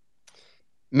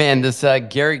 Man, this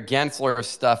Gary Gensler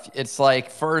stuff, it's like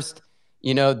first,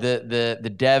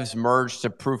 the devs merge to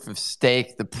proof of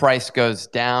stake, the price goes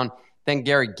down. Then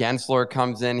Gary Gensler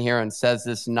comes in here and says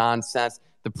this nonsense.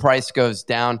 The price goes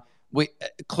down.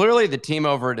 Clearly the team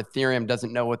over at Ethereum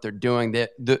doesn't know what they're doing.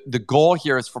 The goal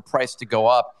here is for price to go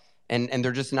up, and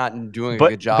they're just not doing a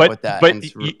good job with that. But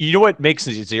you know what makes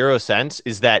zero sense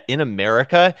is that in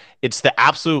America, it's the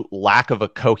absolute lack of a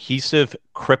cohesive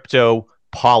crypto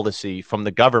policy from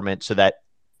the government so that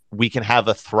we can have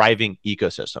a thriving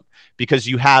ecosystem, because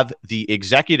you have the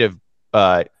executive,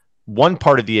 one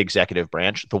part of the executive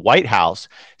branch, the White House,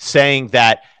 saying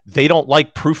that they don't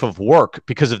like proof of work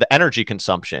because of the energy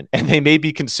consumption, and they may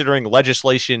be considering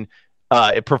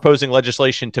proposing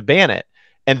legislation to ban it.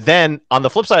 And then on the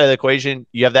flip side of the equation,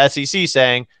 you have the SEC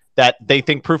saying that they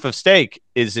think proof of stake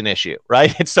is an issue,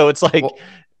 right? And so it's like,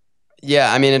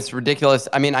 yeah, I mean, it's ridiculous.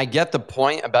 I mean, I get the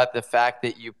point about the fact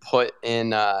that you put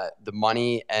in the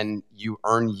money and you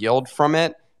earn yield from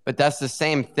it, but that's the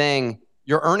same thing.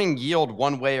 You're earning yield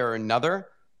one way or another.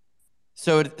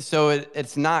 So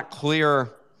it's not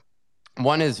clear.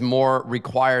 One is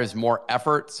requires more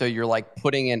effort. So you're like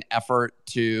putting in effort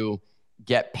to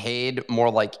get paid more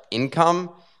like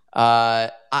income. I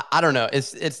don't know.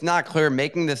 It's not clear.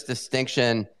 Making this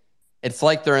distinction, it's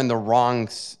like they're in the wrong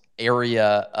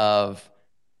area of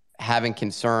having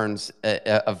concerns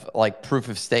of like proof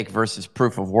of stake versus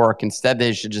proof of work. Instead,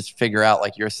 they should just figure out,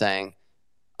 like you're saying,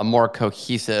 a more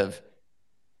cohesive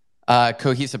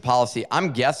policy.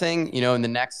 I'm guessing, in the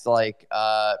next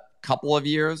couple of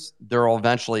years, there will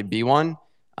eventually be one.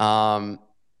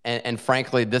 And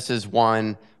frankly, this is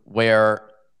one where,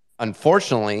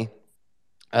 unfortunately,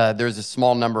 there's a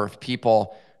small number of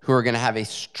people who are going to have a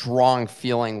strong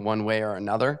feeling one way or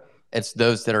another. It's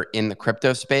those that are in the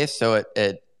crypto space. So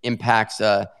it impacts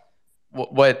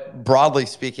what broadly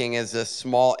speaking is a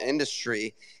small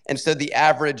industry. And so the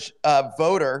average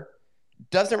voter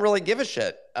doesn't really give a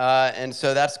shit. And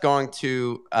so that's going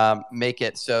to make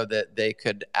it so that they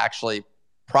could actually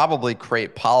probably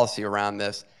create policy around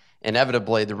this.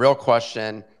 Inevitably, the real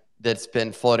question that's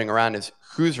been floating around is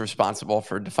who's responsible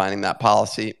for defining that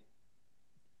policy?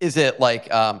 Is it like,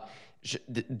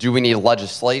 do we need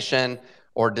legislation,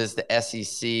 or does the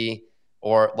SEC,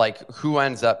 or like who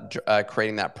ends up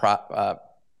creating that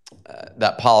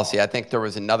that policy? I think there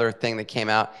was another thing that came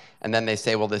out, and then they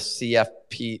say, well, the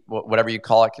CFP, whatever you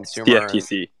call it, consumer.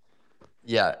 CFTC.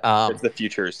 Yeah. It's the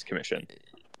Futures Commission.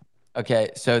 Okay,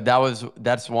 so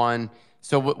that's one.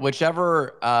 So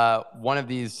whichever one of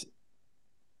these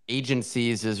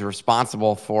agencies is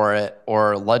responsible for it,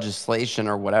 or legislation,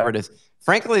 or whatever it is,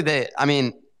 frankly,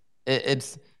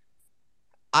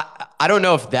 I don't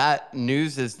know if that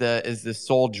news is the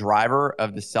sole driver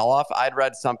of the sell-off. I'd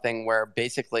read something where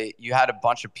basically you had a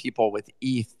bunch of people with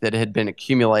ETH that had been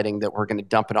accumulating that were going to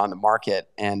dump it on the market,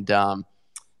 and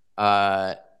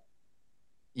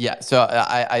yeah. So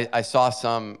I saw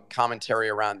some commentary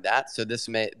around that. So this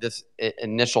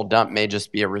initial dump may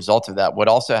just be a result of that. What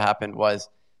also happened was,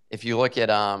 if you look at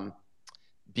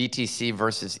BTC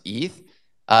versus ETH,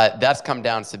 that's come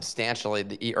down substantially.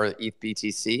 The ETH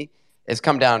BTC has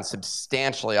come down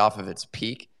substantially off of its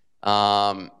peak.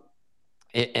 And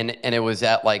it was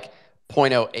at like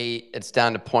 0.08. It's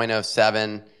down to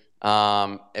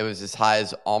 0.07. It was as high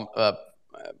as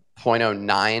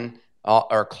 0.09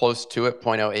 or close to it,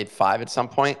 0.085 at some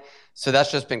point. So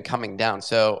that's just been coming down.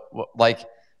 So like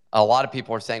a lot of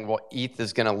people are saying, well, ETH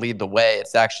is going to lead the way.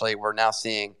 It's actually, we're now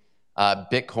seeing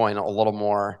Bitcoin a little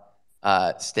more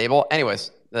stable.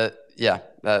 Anyways, that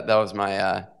was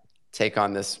my take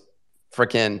on this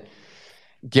freaking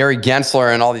Gary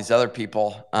Gensler and all these other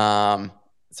people.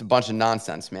 It's a bunch of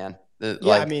nonsense, man.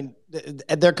 I mean,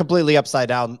 they're completely upside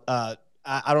down.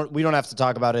 We don't have to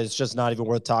talk about it. It's just not even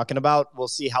worth talking about. We'll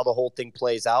see how the whole thing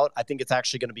plays out. I think it's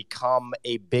actually going to become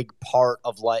a big part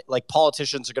of like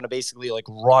politicians are going to basically like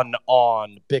run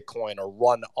on Bitcoin or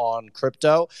run on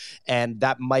crypto. And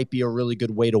that might be a really good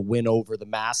way to win over the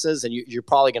masses. And you're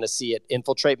probably going to see it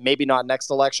infiltrate, maybe not next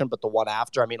election, but the one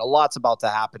after. I mean, a lot's about to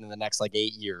happen in the next like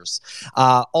 8 years.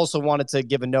 Also wanted to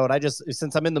give a note.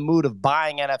 Since I'm in the mood of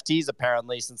buying NFTs,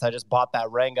 apparently, since I just bought that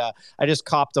Renga, I just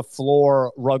copped a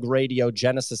Floor Rug Radio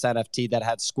Genesis NFT that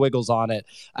had squiggles on it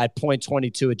at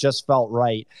 0.22. It just felt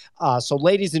right. So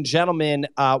ladies and gentlemen,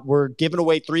 we're giving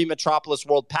away 3 Metropolis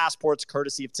World passports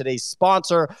courtesy of today's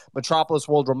sponsor, Metropolis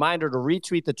World. Reminder to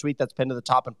retweet the tweet that's pinned to the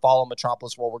top and follow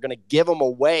Metropolis World. We're going to give them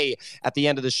away at the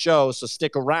end of the show, so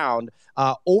stick around.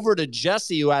 Over to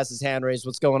Jesse, who has his hand raised.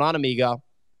 What's going on, amigo?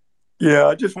 Yeah,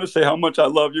 I just want to say how much I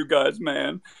love you guys,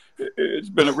 man. It's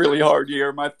been a really hard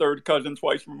year. My third cousin,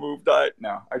 twice removed, died.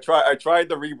 No, I tried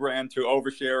the rebrand to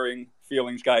Oversharing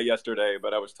Feelings Guy yesterday,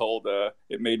 but I was told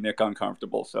it made Nick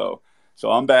uncomfortable. So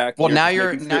I'm back. Well, now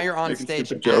you're on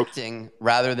stage acting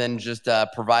rather than just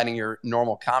providing your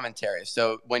normal commentary.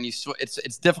 So when you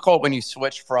it's difficult when you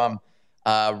switch from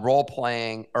role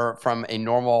playing or from a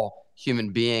normal human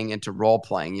being into role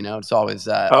playing. You know, it's always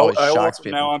shocks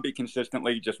people. Now I'll be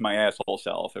consistently just my asshole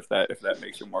self, if that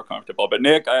makes you more comfortable. But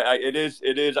Nick, it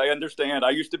is. I understand. I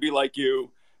used to be like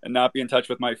you and not be in touch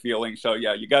with my feelings. So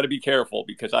yeah, you got to be careful,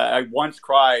 because I once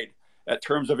cried at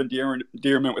terms of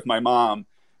endearment with my mom,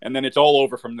 and then it's all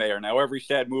over from there. Now every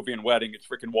sad movie and wedding, it's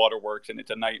freaking waterworks, and it's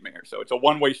a nightmare. So it's a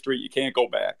one-way street. You can't go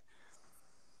back.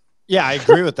 Yeah, I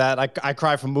agree with that. I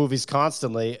cry from movies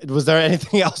constantly. Was there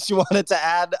anything else you wanted to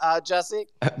add, Jesse?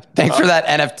 Thanks for that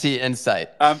NFT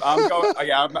insight. I'm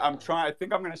trying. I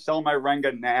think I'm going to sell my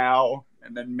Renga now,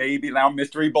 and then maybe now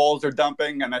mystery balls are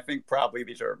dumping, and I think probably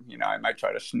these are. I might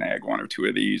try to snag 1 or 2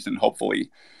 of these, and hopefully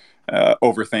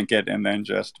overthink it, and then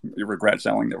just regret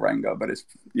selling the Renga. But it's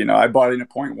I bought it in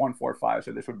 0.145,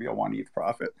 so this would be a 1 ETH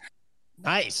profit.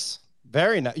 Nice,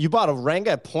 very nice. You bought a Renga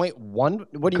at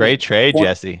 0.1. What do you Great trade,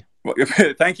 Jesse. Well,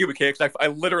 thank you, Kicks. I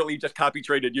literally just copy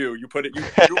traded you. You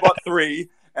bought 3,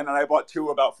 and then I bought 2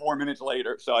 about 4 minutes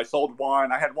later. So I sold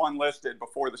 1. I had 1 listed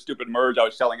before the stupid merge. I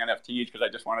was selling NFTs because I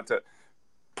just wanted to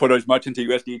put as much into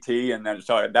USDT, and then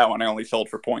so that one I only sold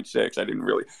for 0.6. I didn't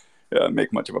really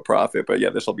make much of a profit, but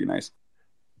yeah, this will be nice.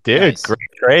 Dude, nice. Great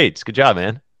trades. Good job,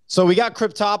 man. So we got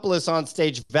Cryptopolis on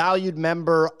stage, valued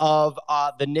member of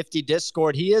the Nifty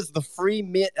Discord. He is the free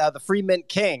mint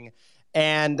king.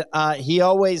 and he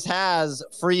always has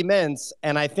free mints,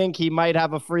 and I think he might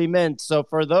have a free mint. So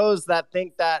for those that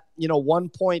think that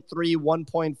 1.3,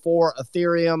 1.4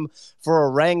 Ethereum for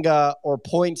a Renga or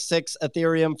 0.6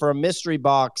 Ethereum for a mystery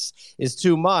box is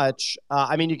too much,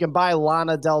 I mean, you can buy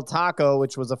Lana Del Taco,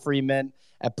 which was a free mint,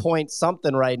 at point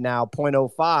something right now,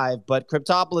 0.05, but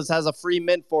Cryptopolis has a free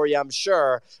mint for you, I'm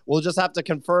sure. We'll just have to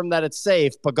confirm that it's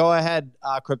safe, but go ahead,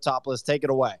 Cryptopolis, take it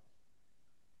away.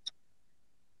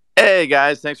 Hey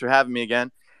guys, thanks for having me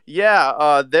again.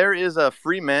 Yeah, there is a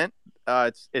free mint.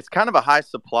 It's kind of a high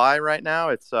supply right now.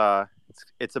 It's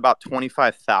about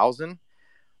 25,000.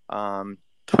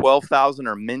 12,000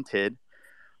 are minted.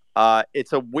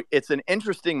 It's an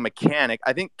interesting mechanic.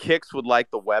 I think Kix would like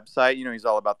the website. He's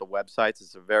all about the websites.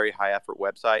 It's a very high effort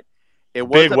website. It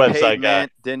was Big a website paid guy.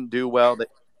 mint, didn't do well.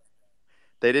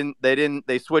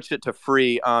 They switched it to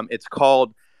free. It's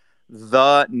called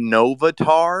the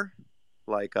Novatar.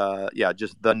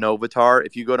 Just the Novatar.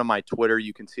 If you go to my Twitter,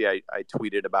 you can see I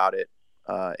tweeted about it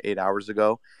 8 hours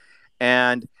ago.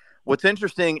 And what's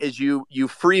interesting is you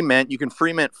free mint. You can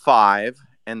free mint 5,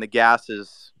 and the gas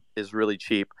is really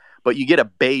cheap. But you get a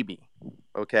baby,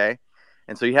 okay?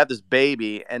 And so you have this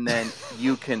baby, and then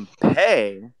you can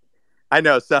pay. I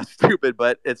know it sounds stupid,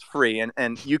 but it's free.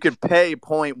 And you can pay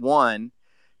 0.1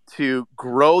 to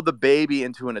grow the baby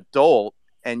into an adult,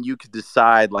 and you could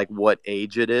decide like what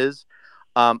age it is.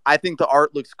 I think the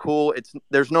art looks cool.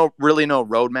 There's really no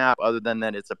roadmap other than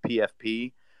that it's a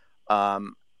PFP.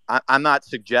 I'm not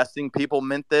suggesting people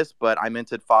mint this, but I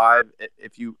minted 5.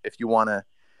 If you want to,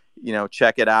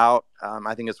 check it out.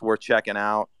 I think it's worth checking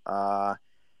out.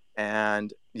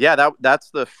 And yeah, that's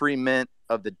the free mint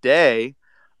of the day.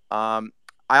 I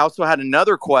also had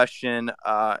another question.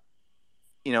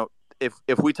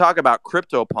 If we talk about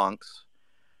CryptoPunks,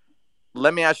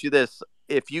 let me ask you this: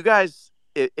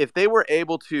 if they were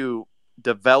able to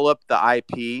develop the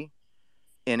IP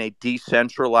in a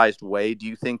decentralized way, do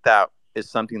you think that is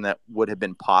something that would have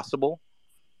been possible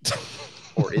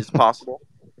or is possible?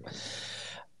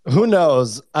 Who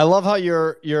knows? I love how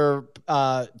your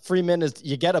free mint is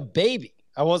you get a baby.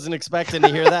 I wasn't expecting to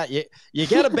hear that. You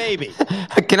get a baby.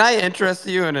 Can I interest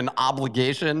you in an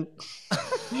obligation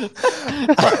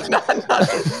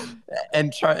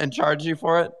and charge you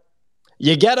for it?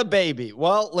 You get a baby.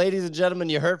 Well, ladies and gentlemen,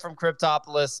 you heard from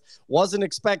Cryptopolis. Wasn't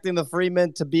expecting the free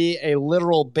mint to be a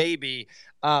literal baby.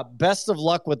 Best of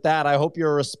luck with that. I hope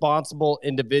you're a responsible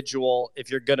individual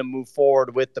if you're going to move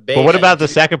forward with the baby. But what about the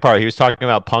second part? He was talking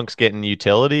about punks getting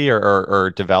utility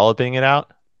or developing it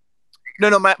out.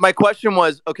 No. My question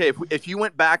was, okay, if you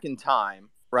went back in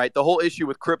time, right? The whole issue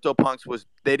with CryptoPunks was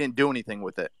they didn't do anything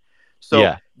with it. So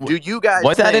Yeah. do you guys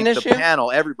Was that an think issue? the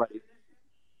panel, everybody?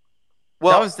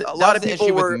 Well, a lot of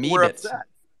people were upset.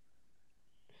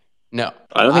 No,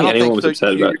 I don't think anyone was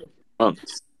upset about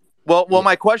punks. Well,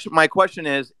 my question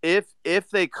is, if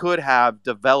they could have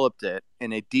developed it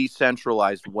in a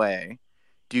decentralized way,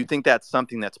 do you think that's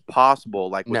something that's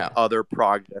possible, like with other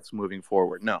projects moving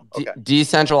forward? No. Okay.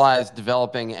 Decentralized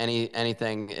developing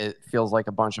anything, it feels like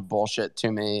a bunch of bullshit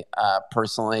to me,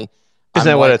 personally. Isn't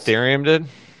that what Ethereum did?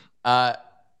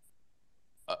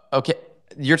 Okay,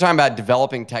 you're talking about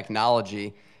developing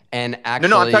technology, and actually,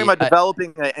 no, I'm talking about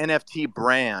developing an NFT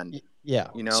brand. Yeah.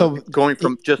 So going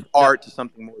from just art to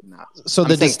something more than that. So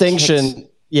the distinction,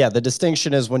 the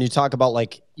distinction is when you talk about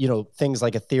things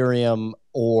like Ethereum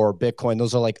or Bitcoin,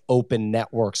 those are like open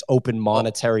networks, open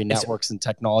monetary networks and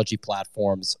technology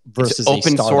platforms versus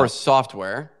open source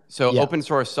software. So open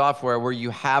source software where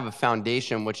you have a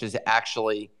foundation, which is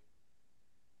actually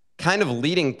kind of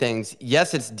leading things.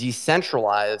 Yes, it's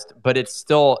decentralized, but it's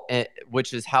still,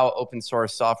 which is how open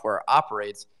source software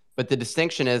operates. But the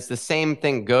distinction is the same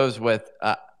thing goes with,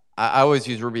 I always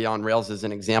use Ruby on Rails as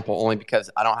an example, only because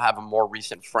I don't have a more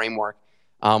recent framework,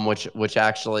 which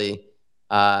actually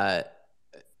does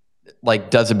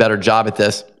a better job at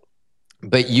this.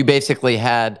 But you basically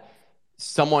had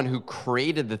someone who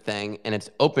created the thing and it's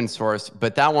open source,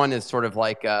 but that one is sort of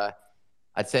like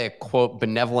I'd say a quote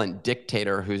benevolent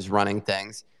dictator who's running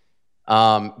things,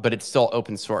 but it's still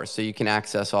open source, so you can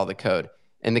access all the code.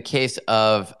 In the case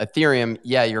of Ethereum,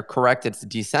 yeah, you're correct. It's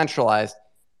decentralized,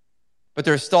 but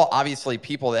there's still obviously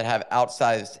people that have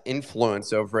outsized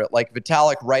influence over it. Like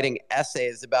Vitalik writing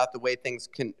essays about the way things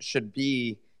should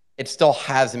be, it still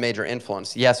has a major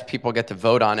influence. Yes, people get to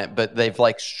vote on it, but they've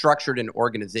structured an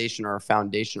organization or a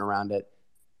foundation around it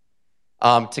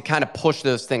to kind of push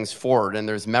those things forward. And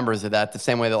there's members of that the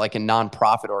same way that a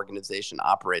nonprofit organization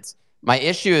operates. My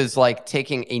issue is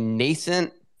taking a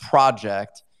nascent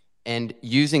project and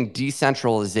using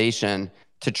decentralization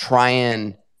to try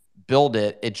and build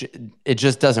it, it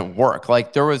just doesn't work.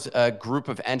 Like there was a group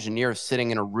of engineers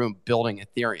sitting in a room building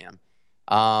Ethereum,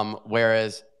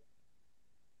 whereas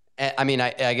I mean,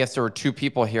 I guess there were two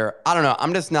people here. I don't know.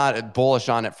 I'm just not bullish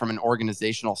on it from an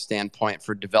organizational standpoint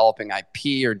for developing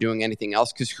IP or doing anything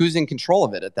else, because who's in control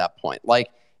of it at that point? Like,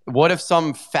 what if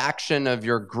some faction of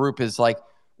your group is like,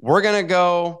 we're going to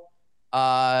go,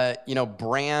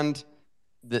 brand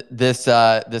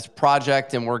this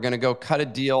project, and we're going to go cut a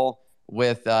deal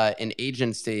with an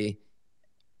agency.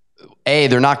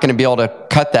 They're not going to be able to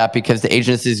cut that because the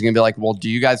agency is going to be like, well, do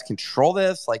you guys control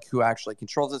this? Like, who actually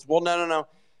controls this? Well, no.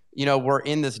 We're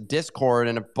in this Discord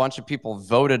and a bunch of people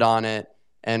voted on it.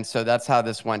 And so that's how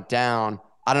this went down.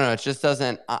 I don't know. It just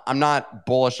doesn't, I'm not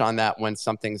bullish on that when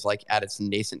something's like at its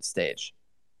nascent stage.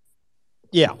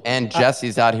 Yeah. And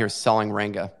Jesse's out here selling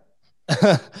Renga.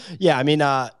 Yeah. I mean,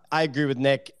 I agree with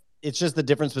Nick. It's just the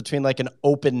difference between like an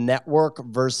open network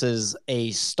versus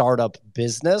a startup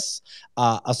business.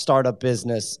 A startup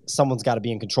business, someone's got to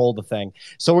be in control of the thing.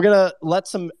 So we're going to let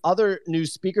some other new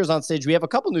speakers on stage. We have a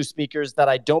couple new speakers that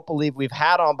I don't believe we've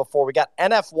had on before. We got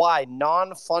NFY,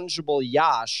 Non-Fungible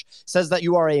Yash, says that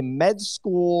you are a med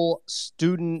school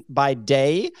student by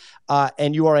day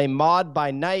and you are a mod by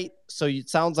night. So it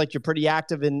sounds like you're pretty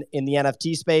active in the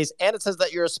NFT space. And it says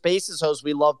that you're a Spaces host.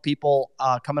 We love people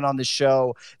coming on the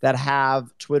show that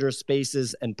have Twitter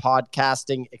Spaces and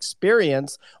podcasting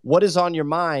experience. What is on your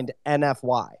mind,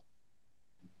 NFY?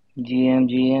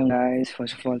 GM, guys.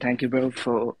 First of all, thank you, bro,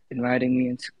 for inviting me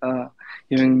and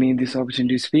giving me this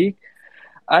opportunity to speak.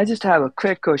 I just have a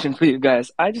quick question for you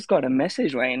guys. I just got a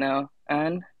message right now,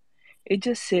 and it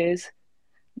just says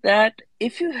that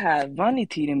if you have 1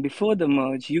 Ethereum before the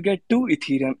merge, you get 2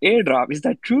 Ethereum airdrop. Is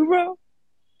that true, bro?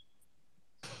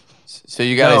 So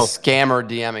you got a scammer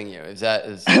DMing you. Is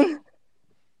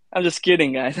I'm just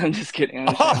kidding, guys. I'm just kidding.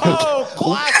 Oh,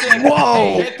 classic.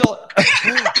 Whoa. Hey,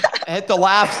 hit the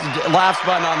laughs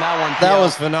button on that one. That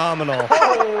was phenomenal.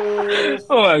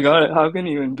 Oh my God. How can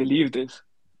you even believe this?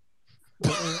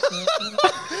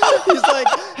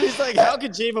 He's like, how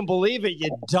could you even believe it, you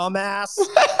dumbass?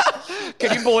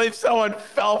 Can you believe someone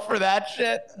fell for that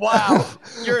shit? Wow.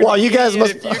 You guys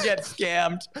must if you get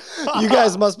scammed. You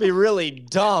guys must be really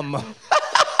dumb.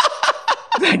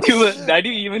 that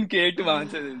you even care to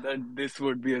answer that this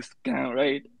would be a scam,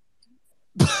 right?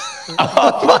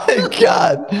 Oh my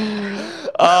God.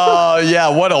 Oh yeah,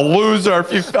 what a loser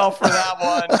if you fell for that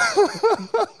one.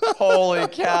 Holy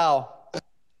cow.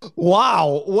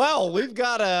 Wow. Well, we've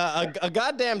got a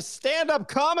goddamn stand-up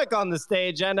comic on the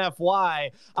stage, NFY.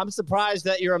 I'm surprised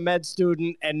that you're a med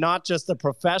student and not just a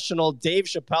professional Dave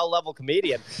Chappelle level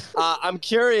comedian. I'm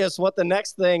curious what the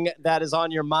next thing that is on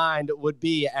your mind would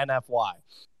be, NFY.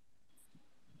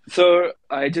 So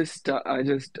I tried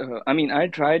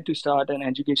to start an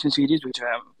education series, which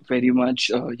I'm very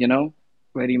much,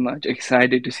 very much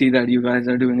excited to see that you guys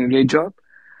are doing a great job.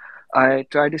 I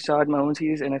tried to start my own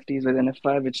series, NFTs with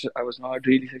NFI, which I was not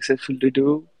really successful to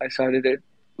do. I started it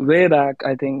way back,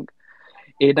 I think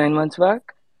 8-9 months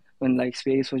back, when like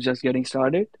space was just getting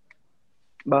started.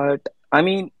 But I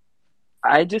mean,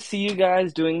 I just see you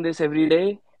guys doing this every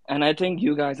day, and I think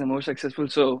you guys are more successful.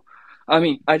 So, I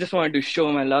mean, I just wanted to show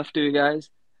my love to you guys.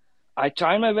 I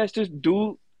tried my best to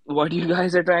do what you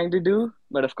guys are trying to do,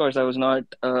 but of course, I was not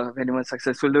very much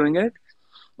successful doing it.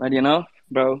 But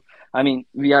bro, I mean,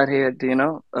 we are here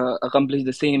to, accomplish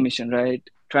the same mission, right?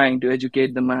 Trying to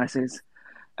educate the masses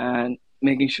and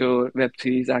making sure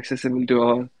Web3 is accessible to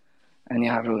all. And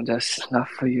yeah, bro, just love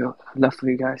for you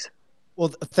guys. Well,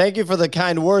 thank you for the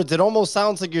kind words. It almost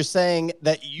sounds like you're saying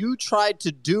that you tried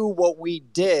to do what we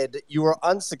did. You were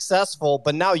unsuccessful,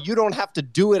 but now you don't have to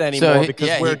do it anymore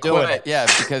because we're doing it. Yeah,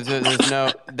 because there's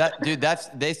no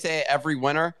they say every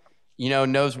winner,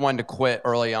 knows when to quit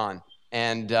early on.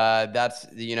 And that's,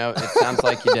 it sounds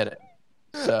like you did it.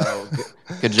 So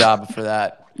good job for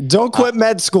that. Don't quit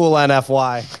med school,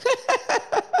 NFY.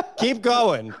 Keep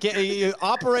going. You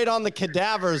operate on the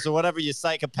cadavers or whatever you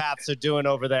psychopaths are doing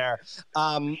over there.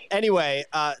 Anyway,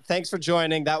 thanks for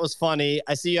joining. That was funny.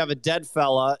 I see you have a dead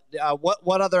fella.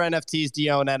 What other NFTs do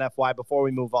you own, NFY, before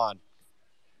we move on?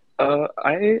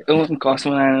 I own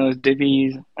Cosmo Nanos,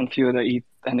 Divvies, and a few other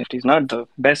NFTs. Not the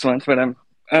best ones, but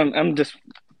I'm just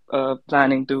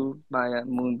planning to buy a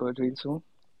Moonbird real soon.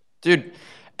 Dude,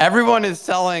 everyone is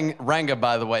selling Renga,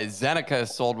 by the way. Zeneca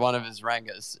sold one of his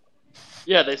Rengas.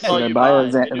 Yeah, they saw you buy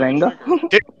a buy. Renga.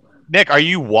 Nick, are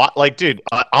you dude?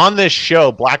 On this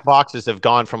show, black boxes have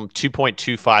gone from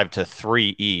 2.25 to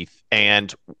 3 ETH,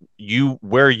 and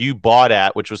where you bought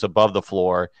at, which was above the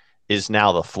floor, is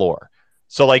now the floor.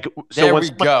 So there we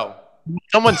go.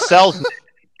 Someone sells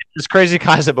this crazy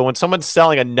concept, but when someone's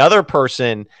selling, another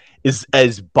person is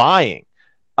buying.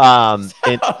 And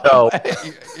so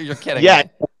You're kidding yeah, me.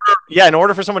 yeah. In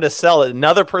order for someone to sell it,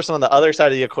 another person on the other side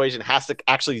of the equation has to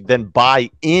actually then buy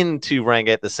into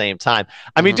Ranga at the same time.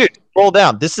 I mean, dude, scroll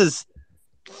down. This is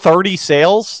 30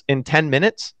 sales in 10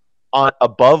 minutes on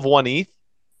above 1 ETH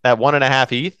at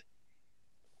 1.5 ETH.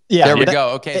 Yeah, There we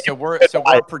go. Okay, so we're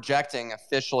projecting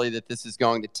officially that this is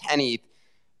going to 10 ETH.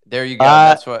 There you go.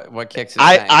 That's what Kicks is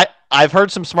saying. I've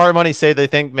heard some smart money say they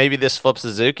think maybe this flips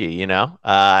Suzuki. You know,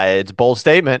 it's a bold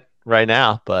statement right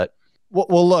now, but.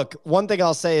 Well, look, one thing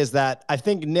I'll say is that I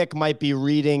think Nick might be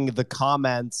reading the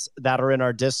comments that are in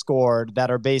our Discord that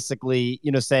are basically,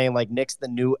 saying like Nick's the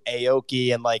new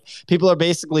Aoki, and like people are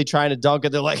basically trying to dunk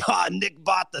it. They're like, Nick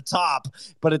bought the top.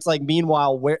 But it's like,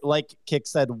 meanwhile, where, like Kick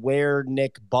said, where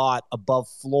Nick bought above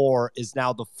floor is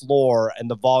now the floor,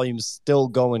 and the volume's still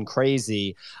going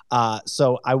crazy.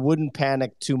 So I wouldn't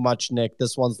panic too much, Nick.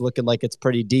 This one's looking like it's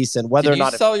pretty decent. Whether Did or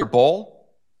not you sell your bowl?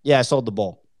 Yeah, I sold the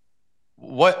bowl.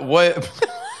 What? Yeah,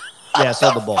 I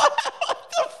sold the bowl. What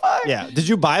the fuck? Yeah. Did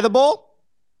you buy the bowl?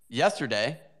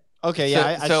 Yesterday. Okay,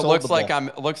 yeah. So it looks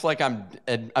like I'm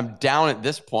down at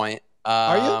this point.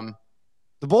 Are you?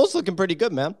 The bowl's looking pretty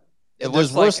good, man.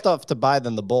 There's worse stuff to buy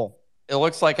than the bowl. It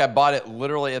looks like I bought it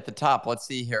literally at the top. Let's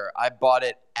see here. I bought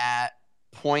it at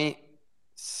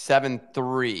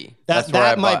 0.73.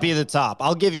 That might be the top.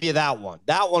 I'll give you that one.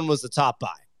 That one was the top buy.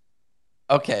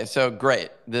 Okay, so great.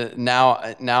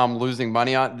 Now I'm losing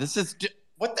money on this.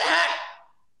 What the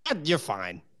heck? You're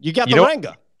fine. You got the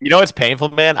Ranga. You know what's painful,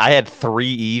 man? I had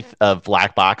 3 ETH of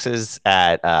black boxes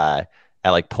at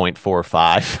like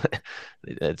 0.45.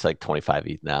 It's like 25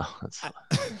 ETH now.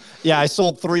 Yeah, I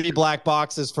sold 3 black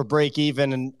boxes for break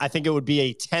even, and I think it would be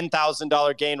a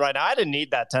 $10,000 gain right now. I didn't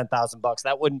need that $10,000.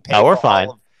 That wouldn't pay. No, we're fine.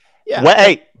 Yeah. Well,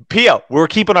 hey, Pio, we're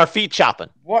keeping our feet chopping.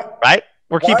 What? Right?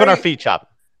 We're keeping our feet chopping.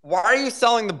 Why are you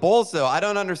selling the bulls though? I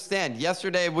don't understand.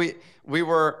 Yesterday we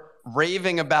were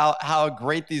raving about how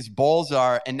great these bulls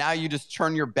are, and now you just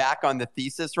turn your back on the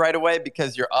thesis right away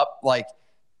because you're up like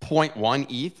 0.1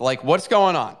 ETH. Like, what's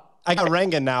going on? I got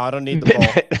Ranga now. I don't need the bull.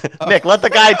 Nick, let the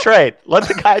guy trade. Let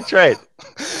the guy trade.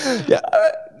 Yeah.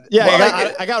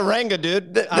 Yeah, I got Ranga,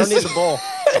 dude. I don't need the bull.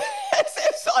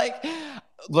 It's like,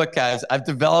 look, guys, I've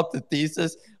developed a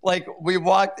thesis. Like, we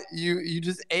walked, you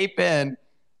just ape in.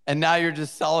 And now you're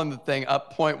just selling the thing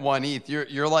up 0.1 ETH.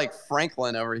 You're like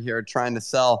Franklin over here trying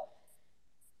to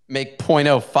make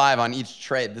 0.05 on each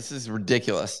trade. This is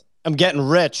ridiculous. I'm getting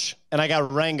rich, and I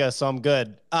got Ranga, so I'm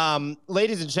good.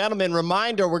 Ladies and gentlemen,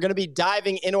 reminder, we're going to be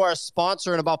diving into our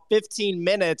sponsor in about 15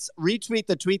 minutes. Retweet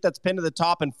the tweet that's pinned to the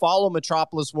top and follow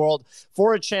Metropolis World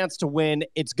for a chance to win.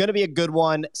 It's going to be a good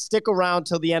one. Stick around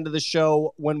till the end of the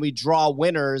show when we draw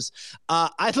winners.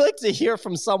 I'd like to hear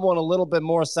from someone a little bit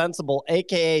more sensible,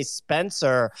 a.k.a.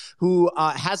 Spencer, who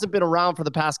hasn't been around for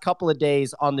the past couple of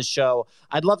days on the show.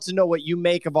 I'd love to know what you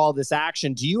make of all this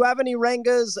action. Do you have any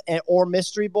Rangas or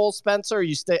mystery bowls, Spencer, or are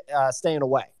you staying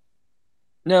away?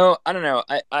 No, I don't know.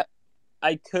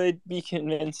 I could be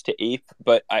convinced to ape,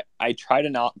 but I try to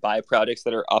not buy projects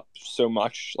that are up so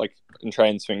much, like, and try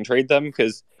and swing trade them,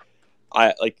 because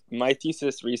my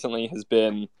thesis recently has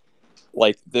been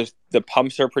like the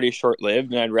pumps are pretty short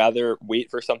lived, and I'd rather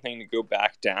wait for something to go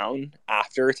back down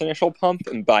after its initial pump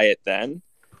and buy it then.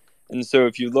 And so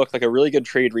if you look, like, a really good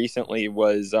trade recently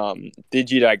was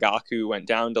Digidaigaku went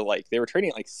down to they were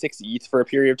trading at like 6 ETH for a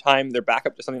period of time. They're back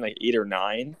up to something like 8 or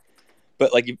 9.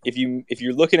 But like if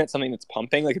you're looking at something that's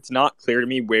pumping, like, it's not clear to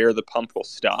me where the pump will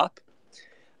stop.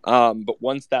 But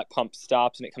once that pump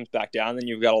stops and it comes back down, then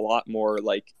you've got a lot more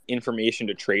like information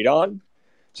to trade on.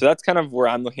 So that's kind of where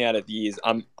I'm looking at these.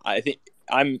 I think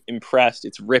I'm impressed.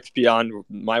 It's ripped beyond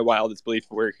my wildest belief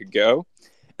of where it could go.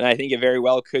 And I think it very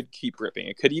well could keep ripping.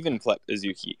 It could even flip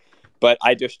Azuki. But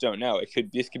I just don't know.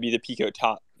 This could be the Pico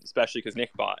top, especially because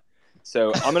Nick bought.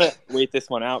 So I'm going to wait this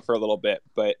one out for a little bit.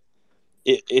 But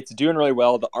it's doing really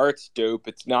well. The art's dope.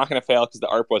 It's not going to fail because the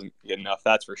art wasn't good enough.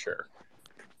 That's for sure.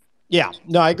 Yeah,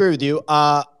 no, I agree with you.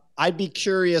 I'd be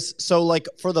curious. So, like,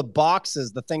 for the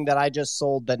boxes, the thing that I just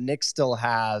sold that Nick still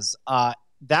has,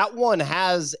 that one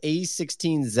has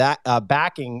A16Z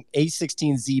backing,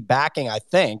 A16Z backing, I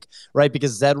think, right?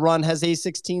 Because Zrun has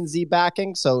A16Z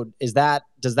backing. So, does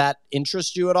that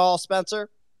interest you at all, Spencer?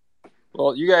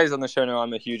 Well, you guys on the show know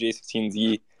I'm a huge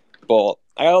A16Z bull.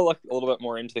 I gotta look a little bit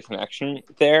more into the connection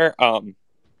there.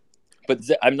 But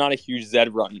I'm not a huge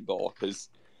Zrun bull because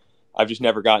I've just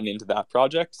never gotten into that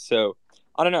project. So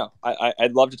I don't know.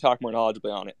 I'd love to talk more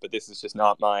knowledgeably on it, but this is just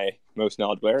not my most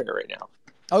knowledgeable area right now.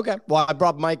 Okay. Well, I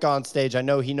brought Mike on stage. I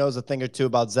know he knows a thing or two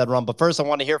about Zrun, but first I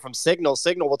want to hear from Signal.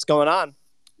 Signal, what's going on?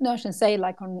 No, I was going to say,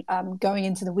 like on going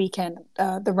into the weekend,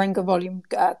 the Renga volume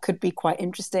could be quite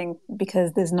interesting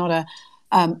because there's not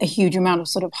a huge amount of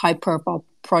sort of high profile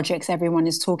projects everyone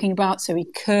is talking about. So we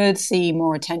could see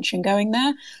more attention going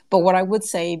there. But what I would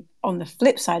say on the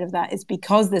flip side of that is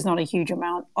because there's not a huge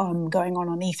amount going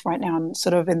on ETH right now and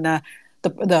sort of in the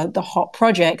hot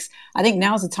projects, I think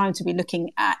now's the time to be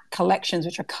looking at collections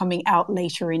which are coming out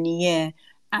later in the year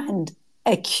and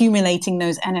accumulating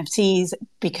those NFTs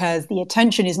because the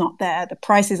attention is not there, the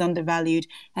price is undervalued,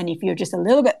 and if you're just a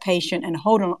little bit patient and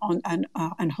hold on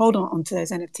to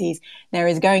those NFTs, there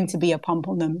is going to be a pump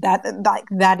on them.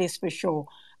 That is for sure.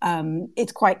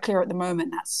 It's quite clear at the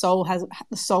moment that Sol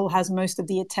has most of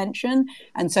the attention,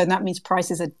 and so that means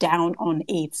prices are down on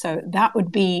ETH. So that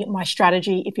would be my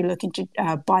strategy if you're looking to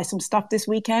buy some stuff this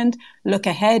weekend. Look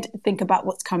ahead, think about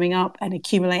what's coming up, and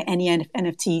accumulate any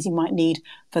NFTs you might need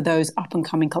for those up and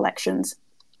coming collections.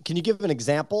 Can you give an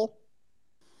example?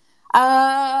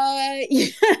 Yeah.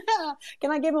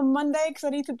 Can I give them Monday because I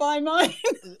need to buy mine?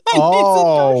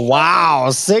 Oh wow!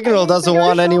 Signal doesn't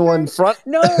want anyone front.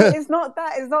 No, it's not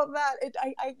that. It's not that.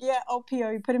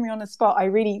 Pio, you're putting me on the spot. I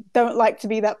really don't like to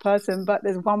be that person, but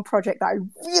there's one project that I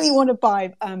really want to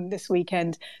buy this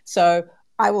weekend, so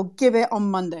I will give it on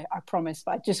Monday. I promise.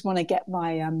 But I just want to get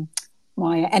my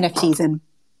my NFTs in.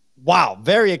 Wow,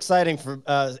 very exciting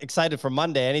excited for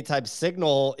Monday. Anytime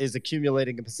Signal is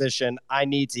accumulating a position, I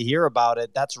need to hear about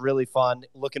it. That's really fun.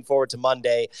 Looking forward to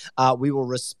Monday. We will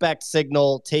respect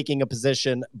Signal taking a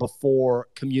position before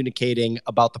communicating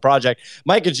about the project.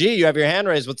 Micah G, you have your hand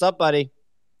raised. What's up, buddy?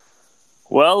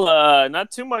 Well, not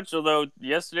too much, although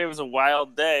yesterday was a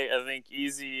wild day. I think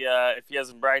Easy, if he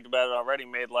hasn't bragged about it already,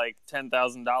 made like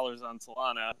 $10,000 on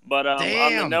Solana. But on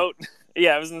the note,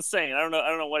 yeah, it was insane. I don't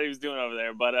know what he was doing over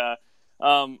there. But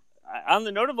on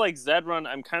the note of like Zed Run,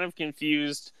 I'm kind of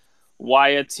confused why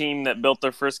a team that built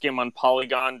their first game on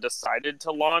Polygon decided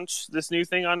to launch this new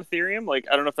thing on Ethereum. Like,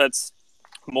 I don't know if that's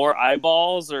more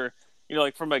eyeballs or,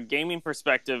 like from a gaming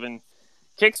perspective, and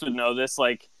Kix would know this,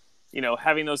 like,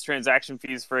 having those transaction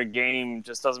fees for a game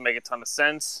just doesn't make a ton of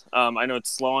sense. I know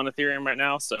it's slow on Ethereum right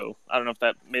now, so I don't know if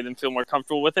that made them feel more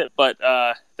comfortable with it, but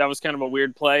that was kind of a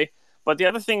weird play. But the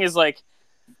other thing is, like,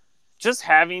 just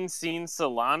having seen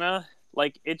Solana,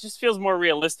 like, it just feels more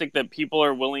realistic that people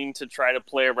are willing to try to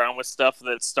play around with stuff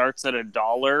that starts at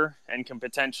 $1 and can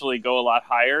potentially go a lot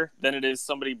higher than it is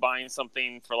somebody buying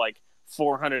something for, like,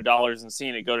 $400 and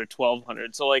seeing it go to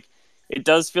 $1,200. So, like, it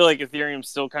does feel like Ethereum's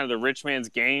still kind of the rich man's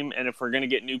game, and if we're going to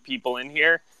get new people in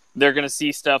here, they're going to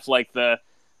see stuff like the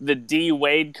D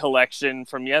Wade collection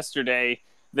from yesterday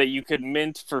that you could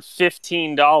mint for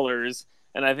 $15,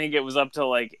 and I think it was up to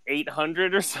like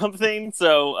 $800 or something.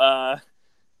 So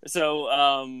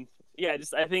yeah,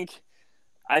 just I think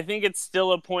it's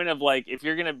still a point of like, if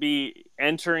you're going to be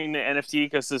entering the NFT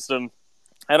ecosystem,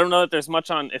 I don't know that there's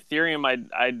much on Ethereum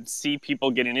I'd see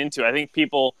people getting into. I think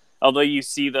people, although you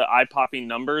see the eye-popping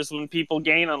numbers when people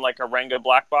gain on like a Renga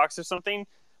black box or something,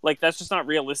 like that's just not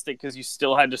realistic because you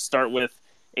still had to start with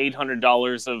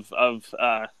 $800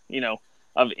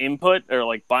 of input or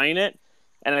like buying it.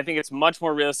 And I think it's much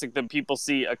more realistic that people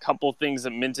see a couple things that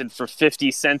minted for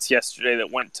 50 cents yesterday that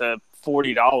went to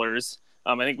 $40.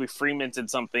 I think we free minted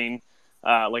something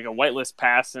like a whitelist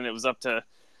pass, and it was up to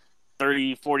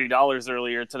 $30-$40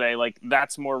 earlier today. Like,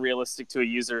 that's more realistic to a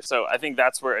user. So I think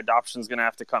that's where adoption is going to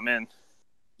have to come in.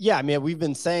 Yeah, I mean, we've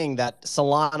been saying that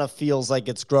Solana feels like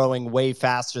it's growing way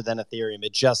faster than Ethereum.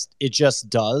 It just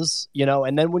does,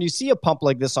 And then when you see a pump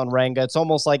like this on Renga, it's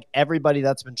almost like everybody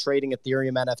that's been trading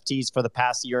Ethereum NFTs for the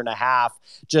past year and a half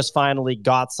just finally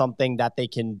got something that they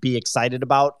can be excited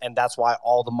about, and that's why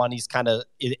all the money's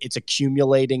it's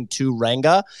accumulating to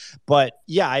Renga. But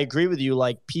yeah, I agree with you.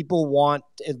 Like, people want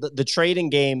the trading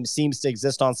game seems to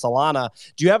exist on Solana.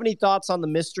 Do you have any thoughts on the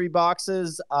mystery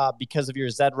boxes because of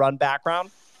your Zed Run background?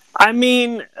 I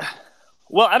mean,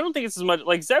 well, I don't think it's as much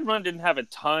like Zed Run didn't have a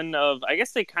ton of, I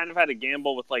guess they kind of had a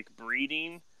gamble with like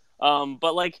breeding.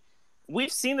 But like,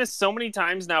 we've seen this so many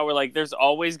times now where like there's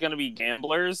always going to be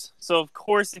gamblers. So of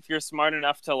course, if you're smart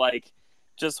enough to like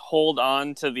just hold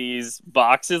on to these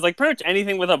boxes, like pretty much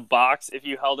anything with a box, if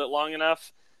you held it long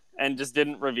enough and just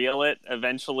didn't reveal it,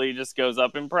 eventually just goes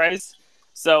up in price.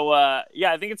 So,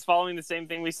 yeah, I think it's following the same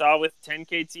thing we saw with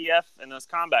 10KTF and those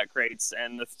combat crates,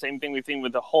 and the same thing we've seen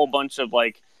with a whole bunch of,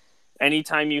 like,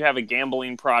 anytime you have a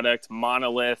gambling product,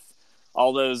 Monolith,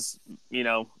 all those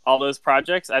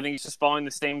projects, I think it's just following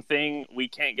the same thing. We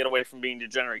can't get away from being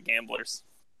degenerate gamblers.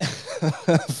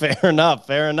 Fair enough.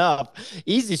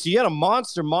 Easy. So you had a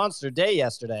monster day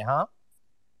yesterday, huh?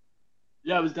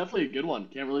 Yeah, it was definitely a good one.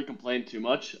 Can't really complain too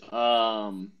much.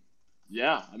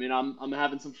 Yeah, I mean, I'm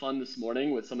having some fun this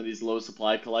morning with some of these low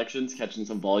supply collections, catching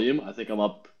some volume. I think I'm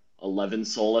up 11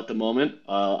 Sol at the moment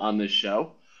on this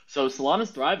show. So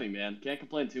Solana's thriving, man. Can't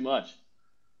complain too much.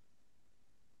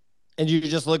 And you're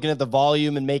just looking at the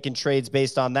volume and making trades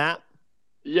based on that?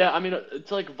 Yeah, I mean,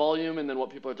 it's like volume and then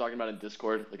what people are talking about in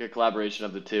Discord, like a collaboration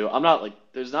of the two. I'm not like,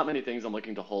 there's not many things I'm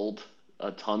looking to hold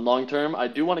a ton long term. I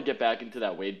do want to get back into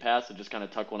that Wade Pass and just kind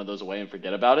of tuck one of those away and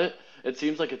forget about it. It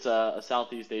seems like it's a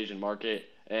Southeast Asian market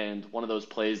and one of those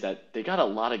plays that they got a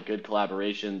lot of good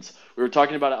collaborations. We were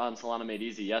talking about it on Solana Made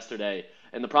Easy yesterday,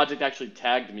 and the project actually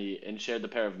tagged me and shared the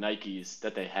pair of Nikes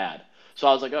that they had. So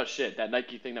I was like, oh shit, that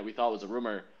Nike thing that we thought was a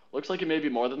rumor looks like it may be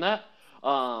more than that.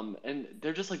 And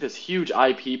they're just like this huge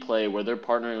IP play where they're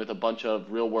partnering with a bunch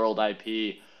of real world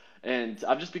IP. And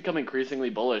I've just become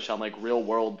increasingly bullish on like real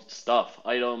world stuff,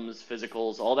 items,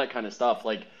 physicals, all that kind of stuff.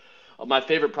 Like my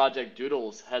favorite project,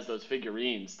 Doodles, has those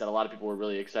figurines that a lot of people were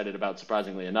really excited about,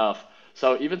 surprisingly enough.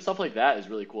 So even stuff like that is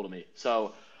really cool to me.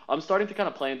 So I'm starting to kind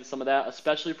of play into some of that,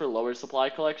 especially for lower supply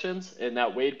collections. And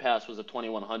that Wade Pass was a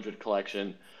 2100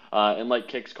 collection. And like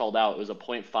Kix called out, it was a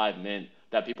point 0.5 mint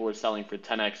that people were selling for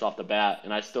 10x off the bat,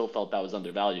 and I still felt that was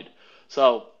undervalued.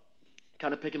 So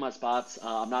kind of picking my spots.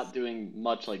 I'm not doing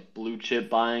much like blue chip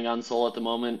buying on Sol at the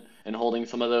moment and holding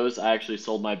some of those. I actually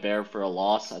sold my bear for a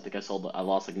loss. I think I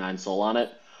lost like 9 Sol on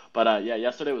it. But yeah,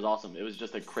 yesterday was awesome. It was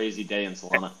just a crazy day in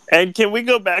Solana. And can we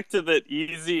go back to that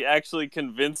Easy actually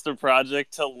convinced a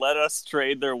project to let us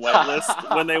trade their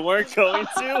whitelist when they weren't going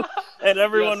to, and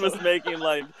everyone was making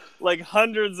like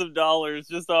hundreds of dollars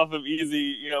just off of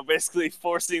Easy, basically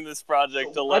forcing this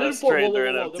project to let us trade their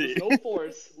NFT. There was no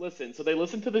force. Listen, so they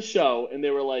listened to the show and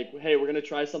they were like, "Hey, we're gonna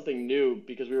try something new,"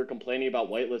 because we were complaining about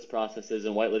whitelist processes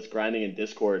and whitelist grinding in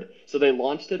Discord. So they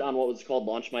launched it on what was called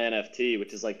Launch My NFT,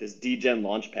 which is like this degen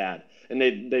launchpad. And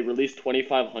they released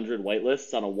 2,500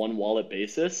 whitelists on a one wallet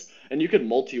basis, and you could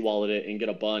multi-wallet it and get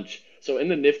a bunch. So in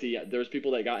the Nifty, there was people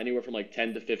that got anywhere from like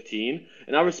 10 to 15,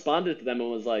 and I responded to them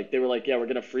and was like, they were like, yeah, we're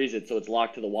gonna freeze it so it's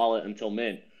locked to the wallet until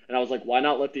mint. And I was like, why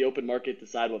not let the open market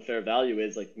decide what fair value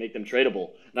is, like make them tradable?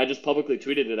 And I just publicly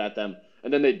tweeted it at them,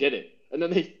 and then they did it. And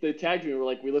then they tagged me and were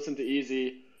like, we listened to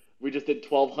Easy, we just did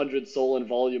 1,200 Sol in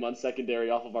volume on secondary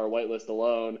off of our whitelist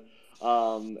alone.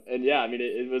 And yeah, I mean,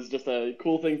 it was just a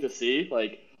cool thing to see.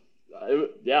 Like,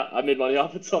 yeah, I made money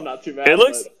off it, so I'm not too mad.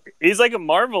 He's like a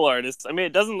Marvel artist. I mean,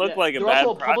 it doesn't look like a bad project. They're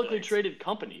also a publicly traded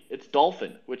company. It's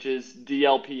Dolphin, which is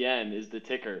DLPN is the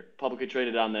ticker, publicly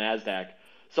traded on the NASDAQ.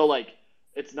 So, like,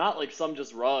 it's not like some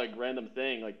just random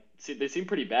thing. Like, see, they seem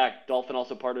pretty backed. Dolphin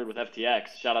also partnered with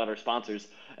FTX. Shout out our sponsors.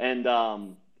 And,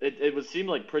 it seemed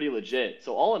like pretty legit.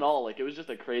 So all in all, like it was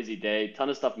just a crazy day. Ton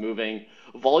of stuff moving.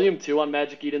 Volume 2 on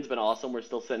Magic Eden's been awesome. We're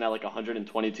still sitting at like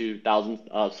 122,000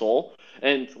 Sol.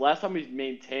 And last time we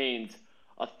maintained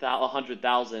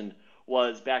 100,000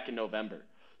 was back in November.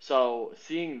 So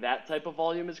seeing that type of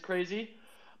volume is crazy.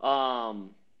 Yeah,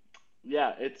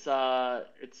 it's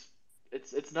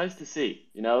nice to see,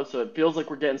 So it feels like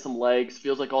we're getting some legs.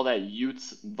 Feels like all that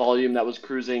Utes volume that was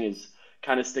cruising is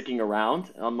kind of sticking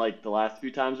around, unlike the last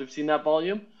few times we've seen that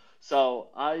volume. So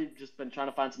I've just been trying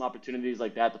to find some opportunities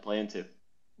like that to play into.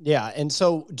 Yeah. And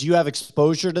so do you have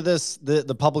exposure to this,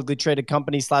 the publicly traded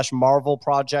company / Marvel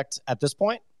project at this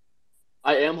point?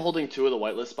 I am holding 2 of the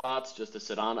whitelist spots just to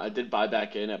sit on. I did buy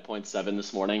back in at 0.7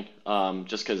 this morning,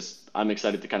 just because I'm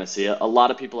excited to kind of see it. A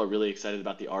lot of people are really excited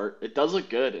about the art. It does look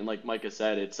good. And like Micah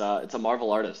said, it's a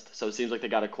Marvel artist. So it seems like they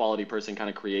got a quality person kind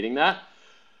of creating that.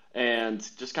 And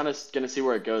just kind of going to see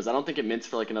where it goes. I don't think it mints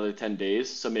for like another 10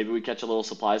 days, so maybe we catch a little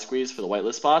supply squeeze for the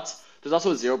whitelist spots. There's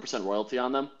also a 0% royalty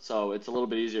on them, so it's a little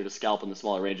bit easier to scalp in the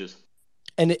smaller ranges.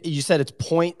 And you said it's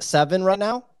 0.7 right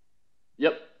now?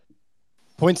 Yep.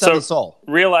 0.7 Sol.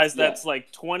 Realize that's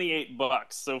like $28.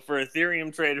 So for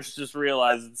Ethereum traders, just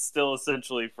realize it's still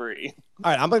essentially free.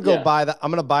 All right, I'm gonna go buy that. I'm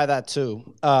gonna buy that too.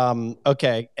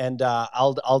 Okay, and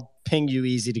I'll ping you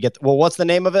Easy to get. Well, what's the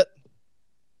name of it?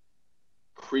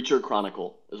 Creature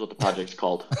Chronicle is what the project's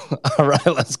called. All right,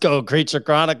 let's go. Creature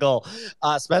Chronicle.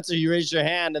 Spencer, you raised your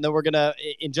hand, and then we're going to,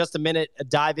 in just a minute,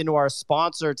 dive into our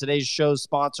sponsor. Today's show's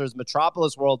sponsor is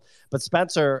Metropolis World. But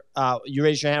Spencer, you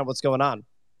raised your hand. What's going on?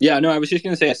 Yeah, no, I was just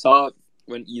going to say, I saw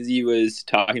when Easy was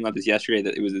talking about this yesterday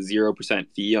that it was a 0%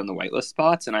 fee on the whitelist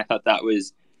spots. And I thought that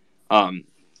was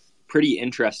pretty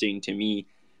interesting to me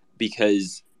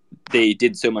because they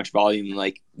did so much volume.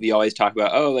 Like we always talk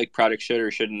about, like product should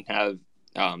or shouldn't have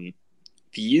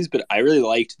fees, but I really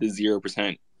liked the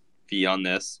 0% fee on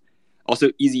this. Also,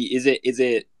 Easy, is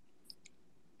it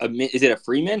a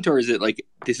free mint, or is it like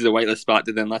this is a whitelist spot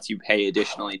that then lets you pay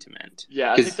additionally to mint?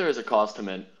 Yeah, I think there is a cost to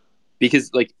mint.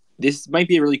 Because like this might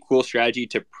be a really cool strategy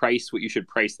to price what you should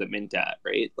price the mint at,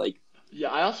 right? Like, Yeah,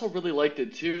 I also really liked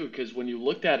it too because when you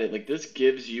looked at it, like this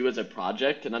gives you as a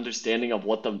project an understanding of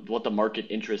what the market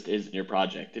interest is in your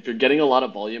project. If you're getting a lot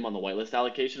of volume on the whitelist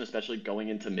allocation, especially going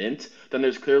into mint, then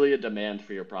there's clearly a demand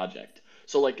for your project.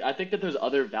 So like I think that there's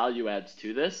other value adds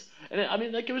to this. And I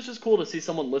mean like it was just cool to see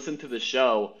someone listen to the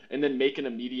show and then make an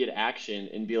immediate action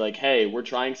and be like, "Hey, we're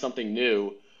trying something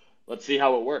new. Let's see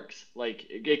how it works." Like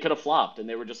it could have flopped and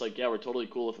they were just like, "Yeah, we're totally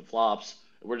cool if it flops.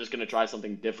 We're just going to try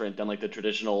something different than like the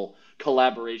traditional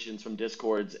collaborations from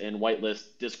Discords and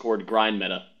whitelist Discord grind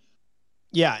meta."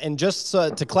 Yeah, and just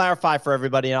to clarify for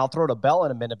everybody, and I'll throw to Bell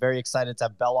in a minute. Very excited to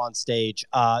have Bell on stage.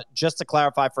 Just to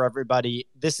clarify for everybody,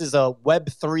 this is a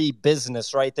Web3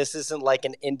 business, right? This isn't like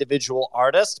an individual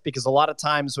artist, because a lot of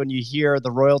times when you hear the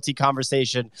royalty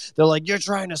conversation, they're like, "You're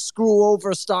trying to screw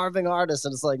over starving artists,"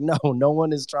 and it's like, no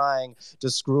one is trying to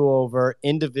screw over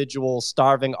individual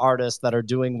starving artists that are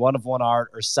doing one-of-one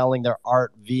art or selling their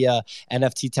art via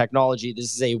NFT technology.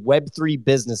 This is a Web3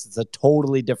 business. It's a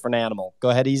totally different animal. Go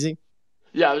ahead, Easy.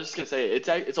 Yeah, I was just gonna say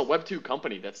it's a Web 2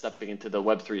 company that's stepping into the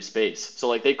Web 3 space. So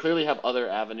like they clearly have other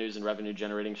avenues and revenue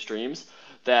generating streams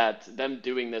that them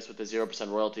doing this with the 0%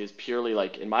 royalty is purely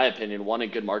like, in my opinion, one, a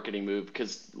good marketing move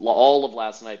because all of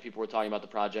last night people were talking about the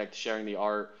project, sharing the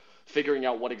art, figuring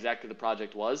out what exactly the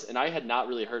project was, and I had not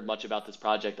really heard much about this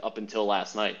project up until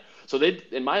last night. So they,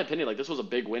 in my opinion, like this was a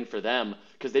big win for them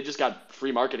because they just got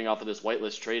free marketing off of this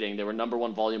whitelist trading. They were number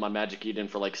one volume on Magic Eden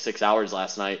for like 6 hours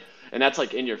last night, and that's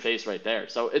like in your face right there.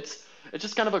 So it's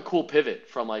just kind of a cool pivot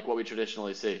from like what we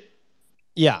traditionally see.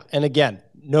 Yeah, and again,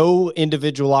 no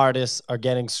individual artists are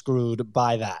getting screwed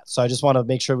by that. So I just want to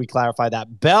make sure we clarify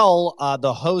that. Bell,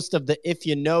 the host of the If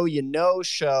You Know, You Know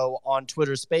show on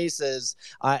Twitter Spaces,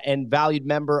 and valued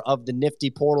member of the Nifty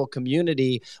Portal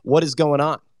community, what is going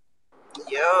on?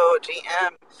 Yo,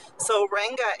 GM. So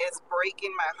Renga is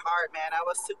breaking my heart, man. I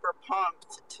was super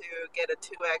pumped to get a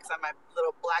 2x on my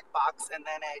little black box, and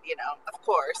then it, of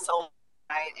course, sold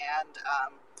night,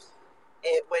 and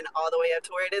it went all the way up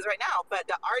to where it is right now. But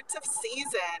the Arts of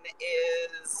Season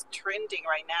is trending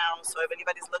right now. So if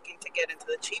anybody's looking to get into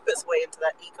the cheapest way into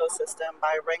that ecosystem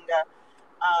by Renga,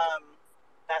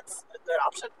 that's a good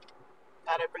option.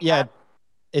 Yeah,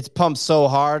 it's pumped so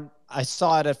hard. I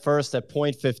saw it at first at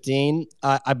 0.15.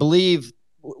 I believe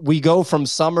we go from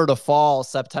summer to fall,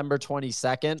 September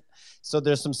 22nd. So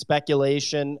there's some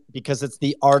speculation because it's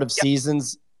the Art of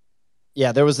Seasons.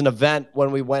 Yeah, there was an event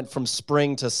when we went from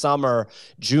spring to summer,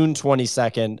 June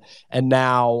 22nd, and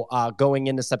now going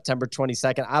into September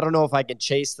 22nd. I don't know if I can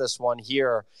chase this one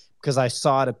here because I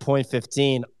saw it at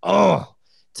 0.15. Oh,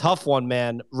 tough one,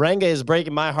 man. Renga is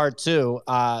breaking my heart too.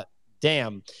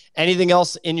 Damn. Anything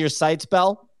else in your sights,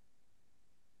 Bell?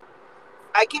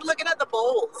 I keep looking at the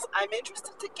bowls. I'm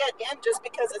interested to get in just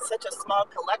because it's such a small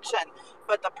collection,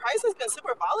 but the price has been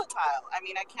super volatile. I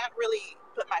mean, I can't really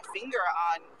put my finger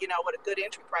on, what a good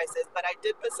entry price is, but I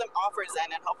did put some offers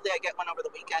in, and hopefully I get one over the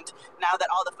weekend now that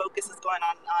all the focus is going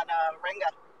on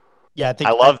Renga. Yeah,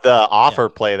 I love the offer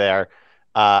play there.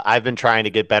 I've been trying to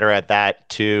get better at that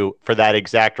too, for that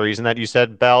exact reason that you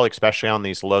said, Bell, especially on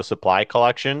these low supply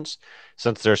collections,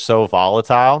 since they're so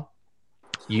volatile.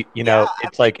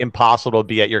 It's like impossible to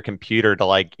be at your computer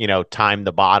to time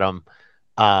the bottom.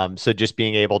 So just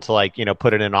being able to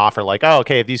put in an offer like, oh,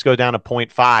 okay, if these go down to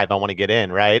 0.5, I want to get in,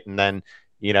 right? And then,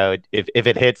 if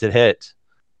it hits, it hits.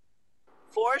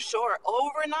 For sure.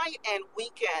 Overnight and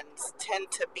weekends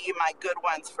tend to be my good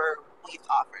ones for ETH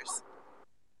offers.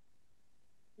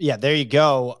 Yeah, there you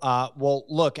go. Well,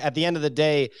 look, at the end of the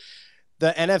day,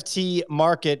 the NFT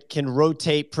market can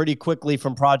rotate pretty quickly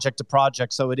from project to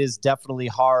project. So it is definitely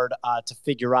hard to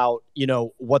figure out,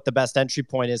 what the best entry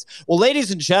point is. Well,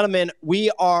 ladies and gentlemen, we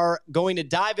are going to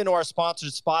dive into our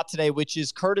sponsored spot today, which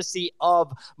is courtesy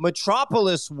of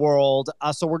Metropolis World.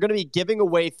 So we're going to be giving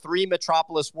away 3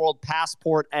 Metropolis World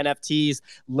Passport NFTs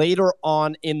later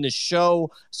on in the show.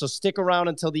 So stick around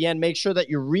until the end. Make sure that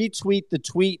you retweet the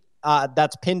tweet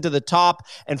that's pinned to the top,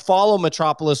 and follow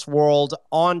Metropolis World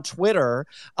on Twitter.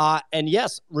 And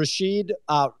yes, Rashid,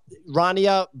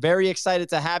 Rania, very excited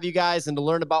to have you guys and to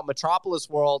learn about Metropolis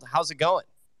World. How's it going?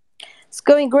 It's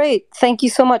going great. Thank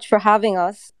you so much for having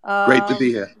us. Great to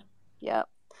be here. Yeah.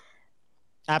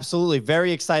 Absolutely.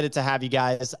 Very excited to have you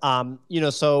guys.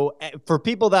 So for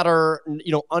people that are,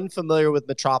 unfamiliar with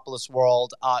Metropolis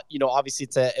World, obviously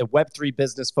it's a Web3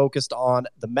 business focused on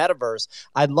the metaverse.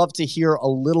 I'd love to hear a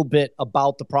little bit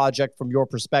about the project from your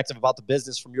perspective, about the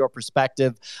business from your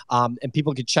perspective. And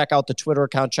people can check out the Twitter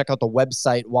account, check out the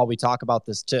website while we talk about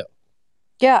this too.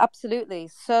 Yeah, absolutely.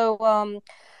 So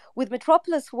with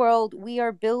Metropolis World, we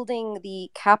are building the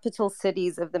capital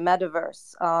cities of the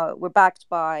metaverse. We're backed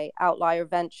by Outlier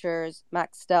Ventures,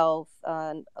 Max Stealth,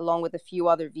 along with a few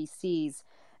other VCs.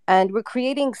 And we're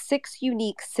creating 6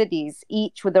 unique cities,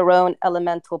 each with their own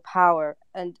elemental power.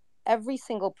 And every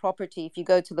single property, if you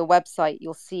go to the website,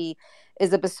 you'll see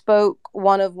is a bespoke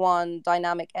one-of-one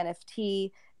dynamic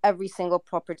NFT. Every single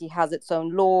property has its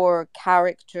own lore,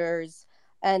 characters,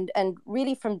 and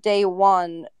really from day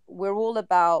one, we're all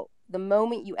about the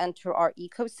moment you enter our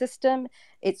ecosystem,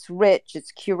 it's rich,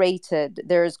 it's curated,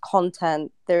 there's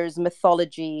content, there's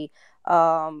mythology.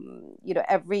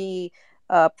 Every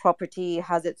property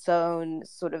has its own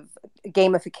sort of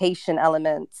gamification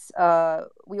elements.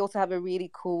 We also have a really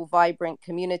cool, vibrant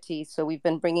community. So we've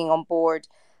been bringing on board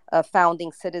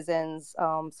founding citizens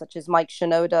such as Mike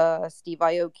Shinoda, Steve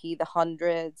Aoki, The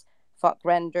Hundreds, Fuck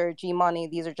Render, G Money.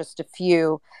 These are just a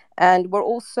few. And we're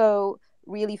also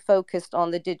really focused on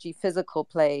the digi-physical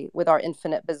play with our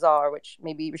Infinite Bazaar, which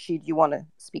maybe, Rashid, you want to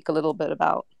speak a little bit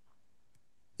about.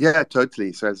 Yeah,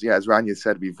 totally. So as Rania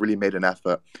said, we've really made an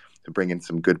effort to bring in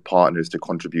some good partners to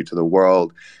contribute to the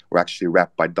world. We're actually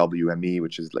repped by WME,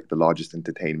 which is like the largest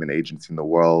entertainment agency in the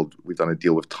world. We've done a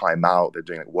deal with Time Out. They're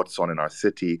doing like What's On in our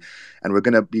city. And we're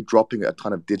going to be dropping a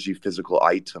ton of digi-physical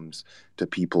items to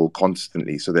people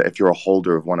constantly, so that if you're a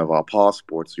holder of one of our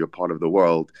passports, you're part of the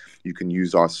world, you can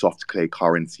use our soft clay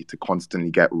currency to constantly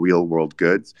get real world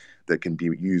goods that can be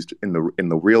used in the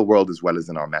real world as well as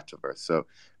in our metaverse. So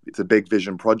it's a big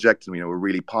vision project, and we're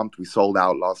really pumped. We sold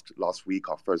out last week,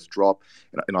 our first drop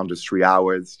in under 3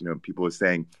 hours. People were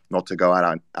saying not to go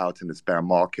out in the spare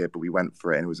market, but we went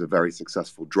for it, and it was a very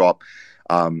successful drop.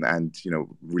 And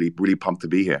really really pumped to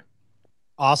be here.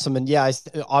 Awesome. And yeah,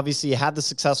 obviously you had the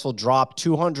successful drop,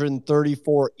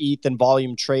 234 ETH in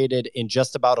volume traded in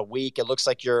just about a week. It looks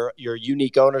like your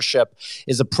unique ownership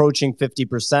is approaching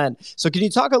 50%. So can you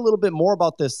talk a little bit more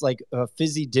about this like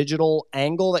fizzy digital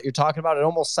angle that you're talking about? It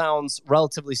almost sounds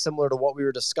relatively similar to what we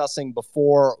were discussing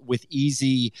before with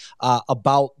Easy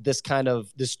about this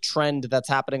trend that's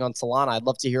happening on Solana. I'd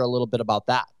love to hear a little bit about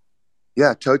that.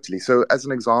 Yeah, totally. So as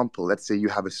an example, let's say you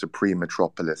have a Supreme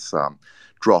Metropolis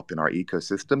drop in our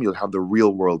ecosystem. You'll have the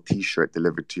real world t-shirt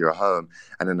delivered to your home,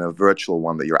 and then a virtual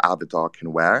one that your avatar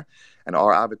can wear. And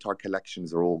our avatar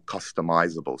collections are all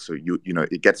customizable. So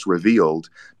it gets revealed,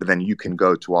 but then you can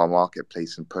go to our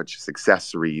marketplace and purchase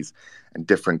accessories and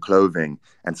different clothing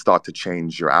and start to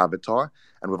change your avatar.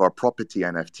 And with our property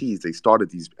NFTs, they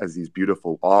started as these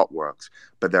beautiful artworks,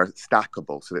 but they're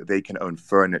stackable so that they can own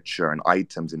furniture and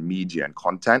items and media and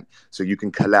content. So you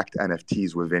can collect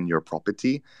NFTs within your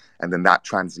property, and then that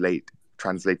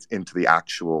translates into the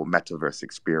actual metaverse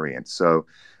experience. So,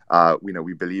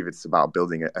 we believe it's about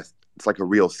building it's like a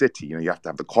real city. You have to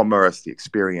have the commerce, the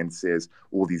experiences,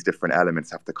 all these different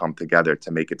elements have to come together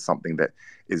to make it something that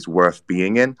is worth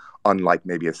being in, unlike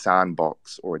maybe a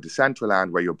sandbox or a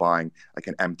Decentraland where you're buying like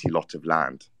an empty lot of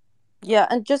land. Yeah,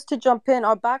 and just to jump in,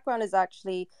 our background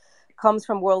comes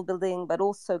from world building, but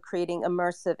also creating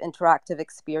immersive interactive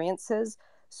experiences.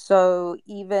 So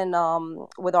even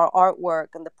with our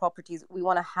artwork and the properties, we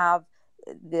want to have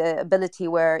the ability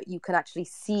where you can actually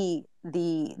see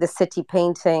the city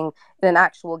painting in an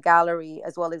actual gallery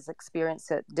as well as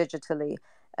experience it digitally.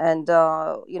 And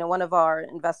one of our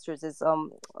investors is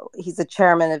he's the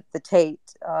chairman of the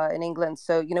Tate in England.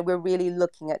 So we're really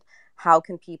looking at how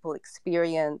can people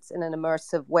experience in an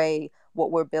immersive way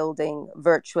what we're building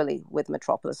virtually with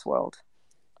Metropolis World.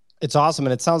 It's awesome.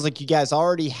 And it sounds like you guys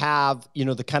already have,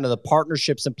 the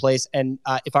partnerships in place. And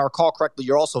if I recall correctly,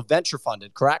 you're also venture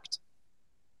funded, correct?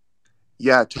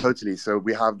 Yeah, totally. So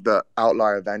we have the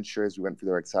Outlier Ventures. We went through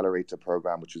their accelerator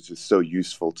program, which was just so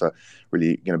useful to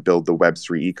really, build the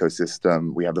Web3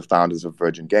 ecosystem. We have the founders of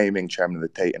Virgin Gaming, chairman of the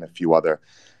Tate, and a few other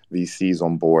VCs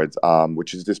on board,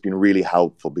 which has just been really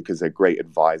helpful because they're great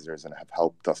advisors and have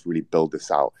helped us really build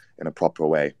this out in a proper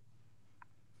way.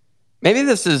 Maybe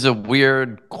this is a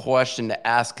weird question to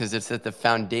ask because it's at the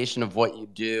foundation of what you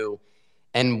do.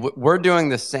 And we're doing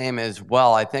the same as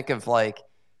well. I think of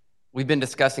we've been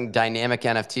discussing dynamic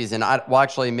NFTs, and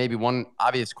actually maybe one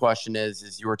obvious question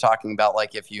is you were talking about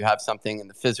if you have something in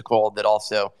the physical that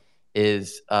also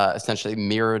is essentially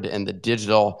mirrored in the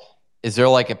digital, is there a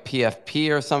PFP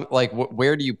or something?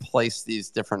 Where do you place these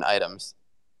different items?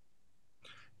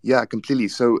 Yeah, completely.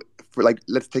 So for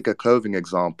let's take a clothing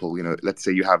example. Let's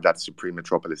say you have that Supreme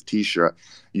Metropolis t-shirt.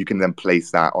 You can then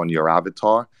place that on your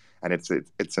avatar, and it's an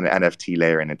NFT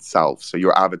layer in itself. So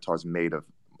your avatar is made of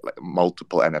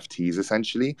multiple NFTs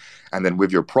essentially. And then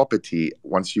with your property,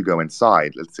 once you go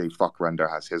inside, let's say Fuck Render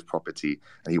has his property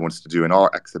and he wants to do an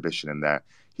art exhibition in there,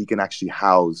 he can actually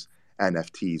house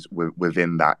NFTs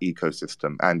within that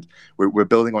ecosystem. And we're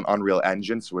building on Unreal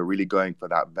Engine, so we're really going for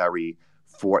that very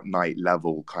Fortnite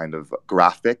level kind of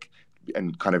graphic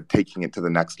and kind of taking it to the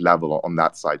next level on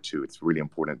that side too. It's really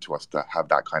important to us to have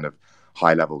that kind of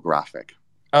high level graphic.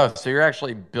 Oh, so you're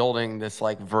actually building this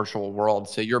like virtual world.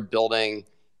 So you're building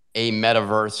a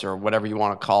metaverse or whatever you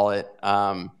want to call it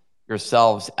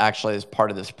yourselves actually as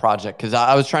part of this project. Because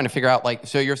I was trying to figure out, like,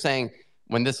 so you're saying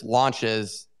when this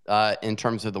launches in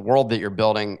terms of the world that you're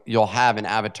building, you'll have an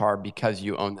avatar because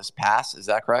you own this pass. Is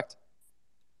that correct?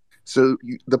 So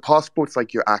the passport's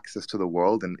like your access to the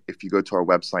world. And if you go to our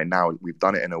website now, we've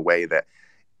done it in a way that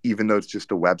even though it's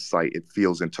just a website, it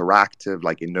feels interactive,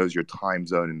 like it knows your time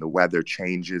zone and the weather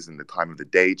changes and the time of the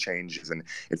day changes. And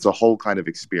it's a whole kind of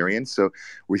experience. So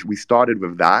we started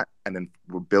with that, and then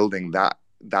we're building that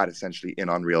essentially in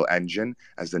Unreal Engine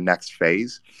as the next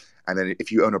phase. And then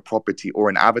if you own a property or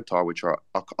an avatar, which are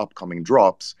upcoming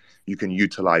drops, you can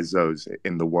utilize those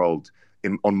in the world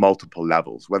on multiple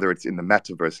levels, whether it's in the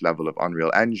metaverse level of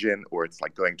Unreal Engine, or it's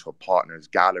like going to a partner's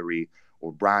gallery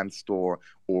or brand store,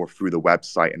 or through the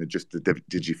website and just the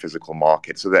digi-physical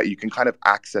market, so that you can kind of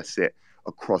access it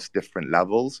across different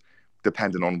levels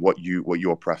depending on what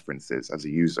your preference is as a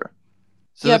user.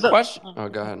 So yeah, the question... Oh,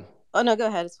 go ahead. Oh, no, go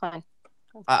ahead. It's fine.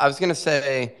 I was going to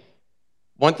say,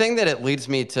 one thing that it leads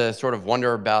me to sort of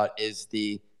wonder about is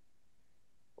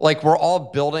like, we're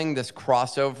all building this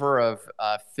crossover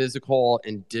of physical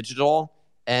and digital.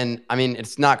 And I mean,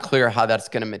 it's not clear how that's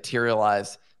going to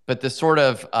materialize. But the sort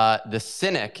of the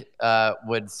cynic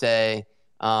would say,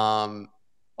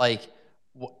 like,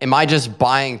 am I just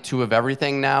buying two of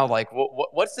everything now? Like,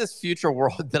 what's this future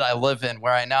world that I live in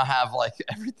where I now have like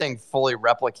everything fully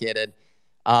replicated?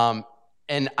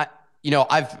 And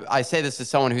I say this as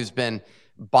someone who's been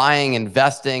buying,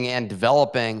 investing, and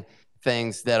developing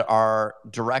things that are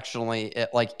directionally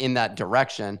like in that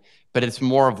direction. But it's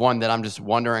more of one that I'm just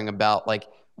wondering about, like,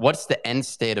 what's the end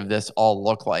state of this all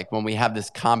look like when we have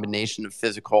this combination of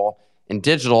physical and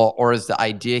digital? Or is the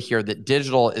idea here that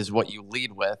digital is what you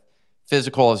lead with,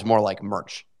 physical is more like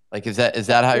merch? Like, is that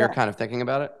how you're kind of thinking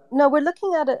about it? No, we're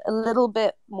looking at it a little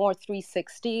bit more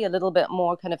 360, a little bit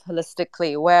more kind of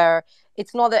holistically, where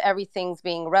it's not that everything's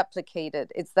being replicated.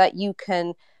 It's that you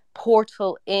can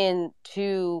portal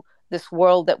into this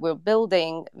world that we're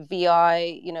building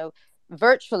via,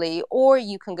 virtually, or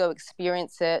you can go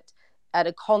experience it at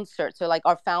a concert. So like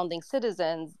our founding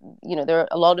citizens,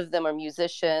 a lot of them are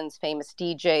musicians, famous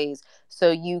DJs.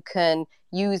 So you can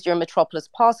use your Metropolis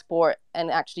passport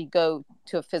and actually go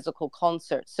to a physical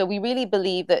concert. So we really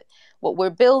believe that what we're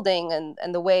building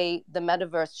and the way the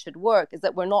metaverse should work is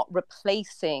that we're not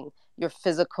replacing your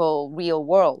physical real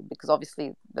world, because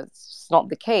obviously that's not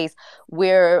the case.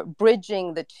 We're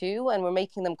bridging the two, and we're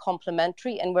making them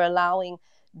complementary, and we're allowing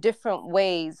different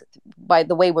ways, by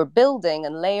the way we're building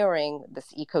and layering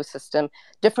this ecosystem,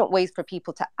 different ways for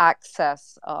people to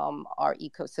access our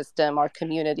ecosystem, our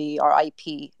community, our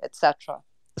IP, etc.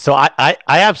 So I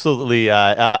absolutely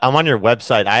I'm on your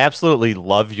website. I absolutely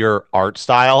love your art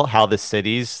style, how the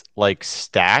cities like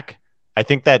stack. I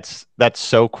think that's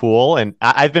so cool, and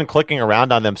I've been clicking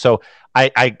around on them. So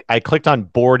I clicked on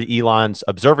Board Elon's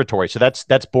observatory. So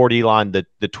that's Board Elon,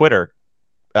 the Twitter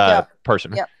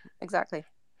person. Yep, exactly.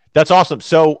 That's awesome.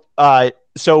 So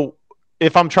so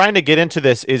if I'm trying to get into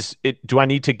this, do I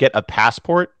need to get a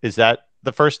passport? Is that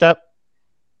the first step?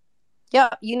 Yeah,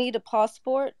 you need a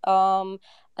passport, and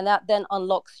that then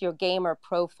unlocks your gamer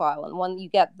profile. And when you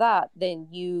get that, then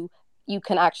you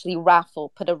can actually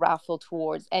put a raffle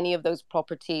towards any of those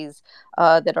properties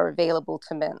that are available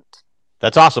to mint.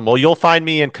 That's awesome. Well, you'll find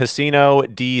me in Casino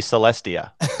di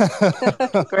Celestia.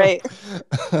 Great.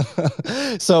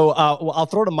 So I'll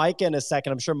throw to Micah in a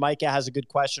second. I'm sure Micah has a good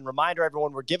question. Reminder,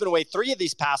 everyone, we're giving away 3 of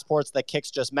these passports that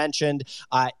Kix just mentioned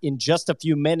in just a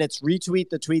few minutes. Retweet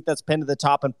the tweet that's pinned to the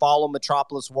top and follow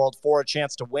Metropolis World for a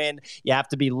chance to win. You have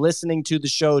to be listening to the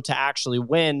show to actually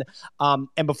win.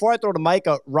 And before I throw to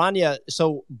Micah, Rania,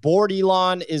 so Board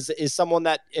Elon is someone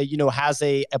that has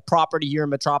a property here in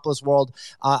Metropolis World.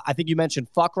 I think you mentioned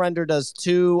Fuck Render does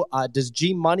too. Does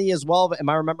G Money as well? Am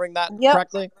I remembering that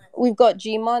correctly? We've got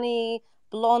G Money,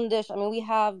 Blondish. I mean, we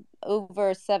have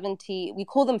over 70. We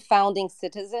call them founding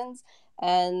citizens.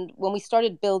 And when we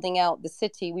started building out the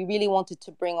city, we really wanted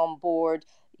to bring on board,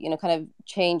 kind of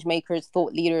change makers,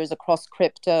 thought leaders across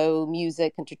crypto,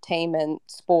 music, entertainment,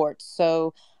 sports.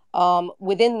 So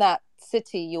within that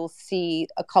city, you'll see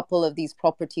a couple of these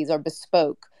properties are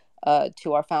bespoke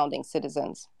to our founding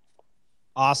citizens.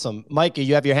 Awesome. Micah,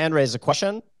 you have your hand raised. A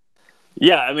question?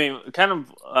 Yeah, I mean, kind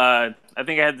of I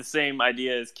think I had the same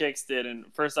idea as Kix did. And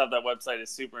first off, that website is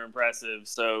super impressive.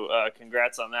 So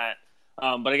congrats on that.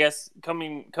 But I guess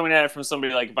coming at it from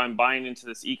somebody like, if I'm buying into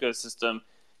this ecosystem,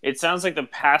 it sounds like the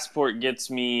passport gets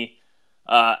me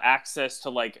access to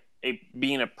like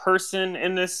being a person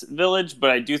in this village. But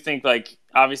I do think like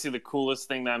obviously the coolest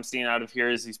thing that I'm seeing out of here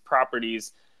is these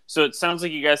properties. So it sounds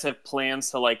like you guys have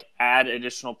plans to like add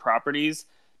additional properties.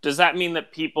 Does that mean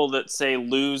that people that say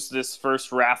lose this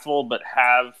first raffle but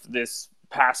have this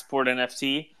passport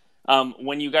NFT,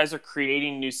 when you guys are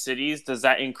creating new cities, does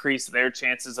that increase their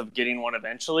chances of getting one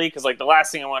eventually? Because like the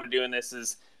last thing I want to do in this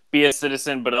is be a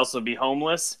citizen but also be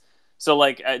homeless. So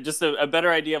like just a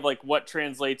better idea of like what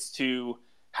translates to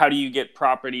how do you get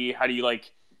property? How do you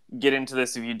like get into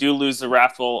this if you do lose the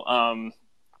raffle?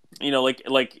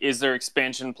 Like is there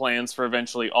expansion plans for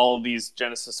eventually all of these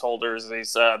Genesis holders,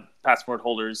 these passport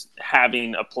holders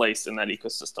having a place in that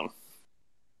ecosystem?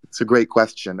 It's a great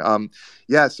question.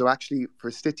 Yeah, so actually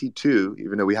for City 2,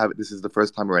 even though this is the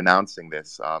first time we're announcing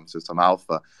this, so some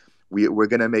alpha, we're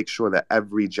going to make sure that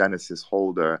every Genesis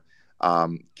holder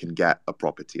can get a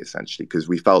property, essentially, because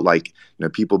we felt like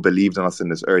people believed in us in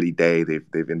this early day.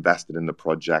 They've invested in the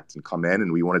project and come in,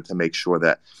 and we wanted to make sure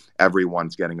that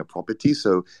everyone's getting a property.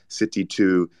 So City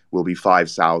 2 will be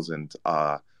 5,000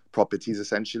 properties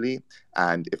essentially,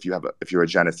 and if you're a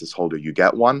Genesis holder, you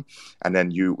get one, and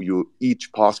then you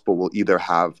each passport will either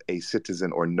have a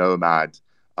citizen or nomad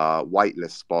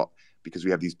whitelist spot, because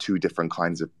we have these two different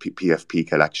kinds of PFP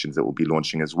collections that we'll be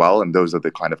launching as well. And those are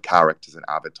the kind of characters and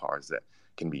avatars that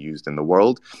can be used in the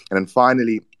world. And then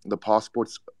finally, the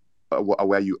passports are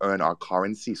where you earn our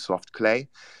currency, soft clay.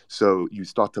 So you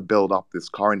start to build up this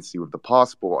currency with the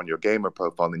passport on your gamer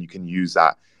profile, and then you can use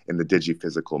that in the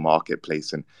digi-physical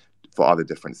marketplace and for other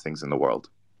different things in the world.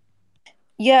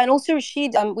 Yeah, and also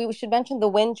Rashid, we should mention the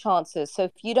win chances. So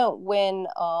if you don't win,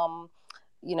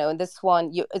 in this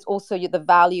one, it's also the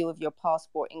value of your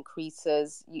passport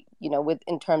increases,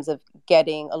 in terms of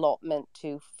getting allotment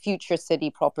to future city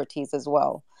properties as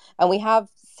well. And we have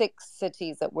 6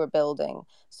 cities that we're building.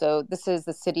 So this is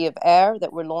the city of air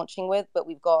that we're launching with, but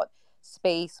we've got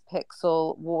space,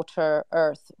 pixel, water,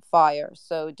 earth, fire.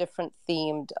 So different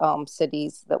themed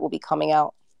cities that will be coming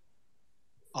out.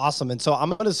 Awesome. And so I'm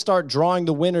going to start drawing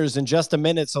the winners in just a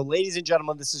minute. So ladies and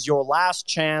gentlemen, this is your last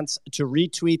chance to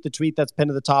retweet the tweet that's pinned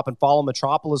to the top and follow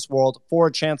Metropolis World for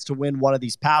a chance to win one of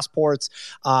these passports.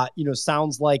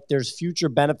 Sounds like there's future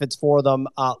benefits for them.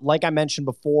 Like I mentioned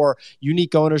before,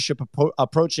 unique ownership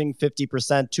approaching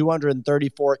 50%,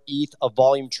 234 ETH of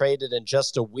volume traded in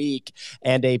just a week,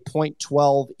 and a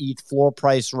 0.12 ETH floor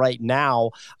price right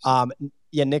now.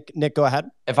 Yeah, Nick, go ahead.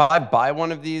 If I buy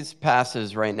one of these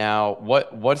passes right now,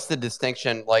 what's the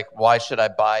distinction? Like, why should I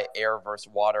buy air versus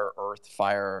water, earth,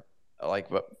 fire, like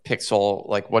pixel?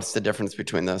 Like, what's the difference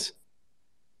between this?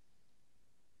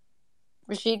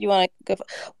 Rashid, you want to go?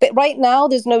 But right now,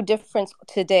 there's no difference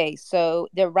today. So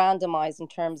they're randomized in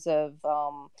terms of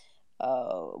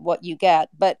what you get.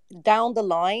 But down the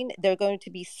line, there are going to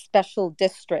be special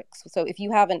districts. So if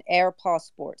you have an air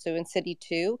passport, so in City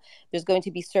 2, there's going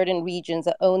to be certain regions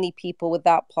that only people with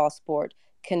that passport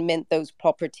can mint those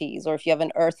properties, or if you have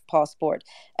an earth passport.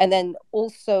 And then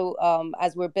also,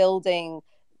 as we're building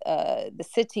the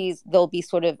cities, there'll be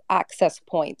sort of access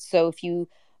points. So if you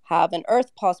have an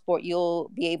earth passport, you'll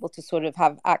be able to sort of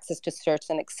have access to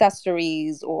certain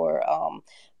accessories or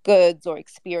goods or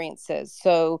experiences.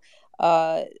 So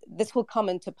this will come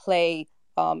into play,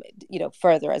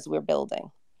 further as we're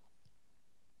building.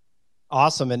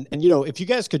 Awesome. And if you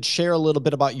guys could share a little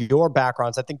bit about your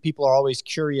backgrounds, I think people are always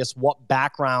curious what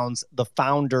backgrounds the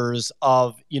founders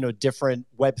of, different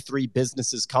Web3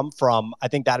 businesses come from. I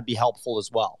think that'd be helpful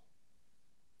as well.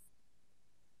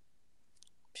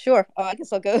 Sure. I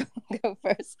guess I'll go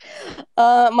first.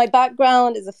 My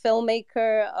background is a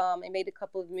filmmaker. I made a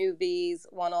couple of movies,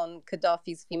 one on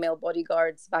Gaddafi's female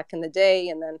bodyguards back in the day,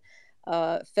 and then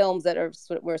films that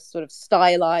were sort of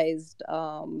stylized,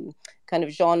 kind of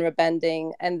genre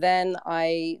bending. And then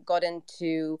I got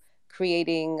into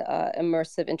creating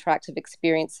immersive interactive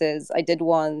experiences. I did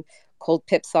one called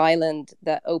Pips Island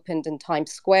that opened in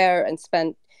Times Square and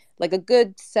spent like a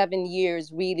good 7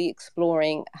 years really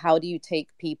exploring how do you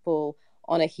take people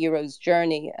on a hero's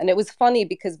journey. And it was funny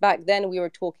because back then we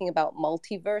were talking about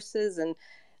multiverses and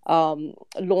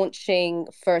launching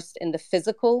first in the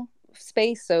physical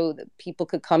space so that people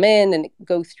could come in and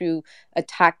go through a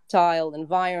tactile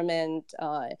environment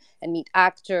and meet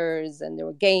actors, and there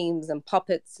were games and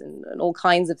puppets and all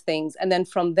kinds of things. And then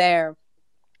from there,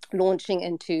 launching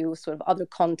into sort of other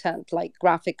content like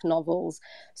graphic novels.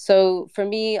 So for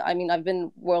me, I mean, I've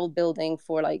been world building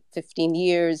for like 15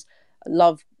 years.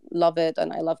 love it,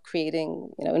 and I love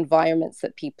creating, environments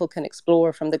that people can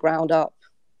explore from the ground up.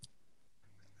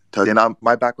 Totally. And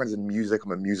my background is in music.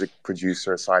 I'm a music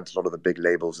producer, signed to a lot of the big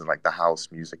labels in like the house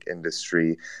music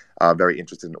industry. Very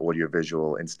interested in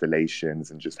audiovisual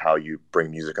installations and just how you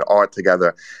bring music and art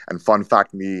together. And fun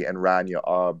fact, me and Rania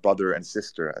are brother and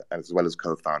sister, as well as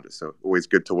co-founders. So always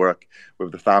good to work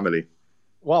with the family.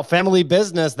 Well, family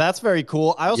business. That's very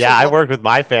cool. I worked with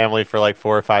my family for like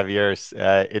 4 or 5 years.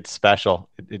 It's special.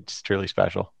 It's truly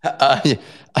special.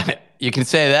 You can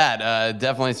say that.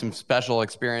 Definitely some special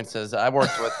experiences. I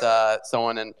worked with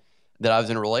someone that I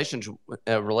was in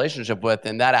a relationship with,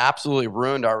 and that absolutely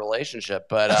ruined our relationship.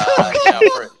 But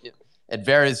it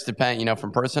varies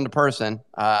from person to person.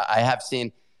 I have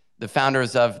seen the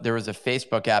founders of, there was a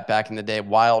Facebook app back in the day,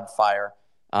 Wildfire,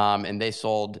 and they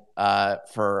sold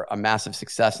for a massive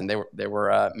success, and they were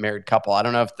a married couple. I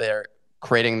don't know if they're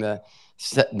creating the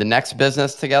next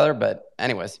business together, but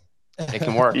anyways, it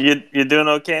can work. You doing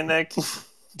okay, Nick?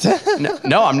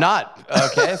 No, I'm not.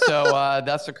 Okay, so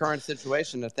that's the current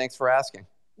situation. Thanks for asking.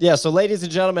 Yeah, so ladies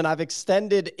and gentlemen, I've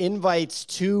extended invites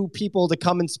to people to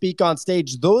come and speak on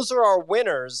stage. Those are our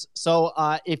winners. So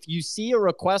if you see a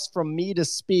request from me to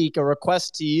speak, a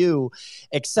request to you,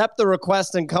 accept the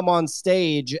request and come on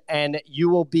stage, and you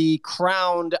will be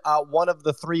crowned one of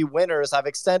the 3 winners. I've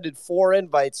extended 4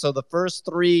 invites, so the first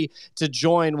 3 to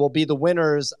join will be the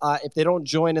winners. If they don't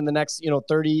join in the next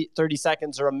 30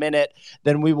 seconds or a minute,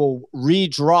 then we will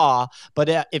redraw.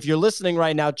 But if you're listening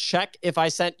right now, check if I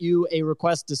sent you a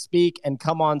request to speak and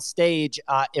come on stage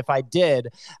if I did.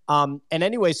 And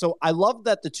anyway, so I love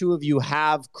that the 2 of you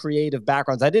have creative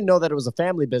backgrounds. I didn't know that it was a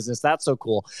family business. That's so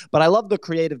cool. But I love the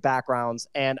creative backgrounds.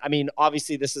 And I mean,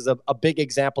 obviously this is a big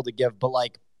example to give, but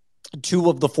like 2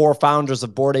 of the 4 founders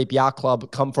of Bored Ape Yacht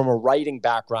Club come from a writing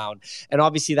background. And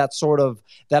obviously that sort of,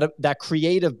 that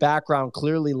creative background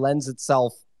clearly lends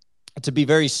itself to be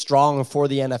very strong for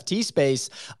the NFT space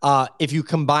if you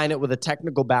combine it with a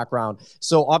technical background.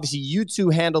 So obviously you 2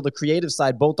 handle the creative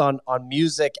side, both on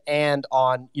music and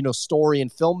on, story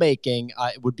and filmmaking,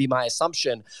 it would be my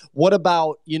assumption. What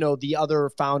about, the other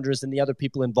founders and the other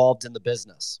people involved in the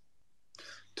business?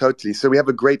 Totally. So we have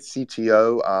a great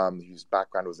CTO whose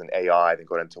background was in AI, then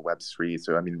got into Web3.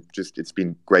 So, I mean, it's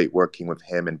been great working with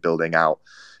him and building out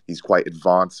these quite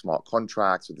advanced smart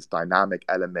contracts with this dynamic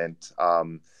element.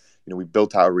 We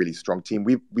built out a really strong team.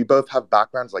 We both have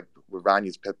backgrounds, like with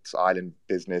Ranya's Pips Island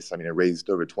business. I mean, it raised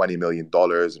over $20 million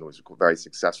and was very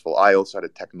successful. I also had a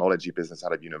technology business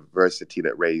out of university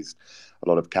that raised a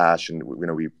lot of cash, and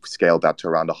we scaled that to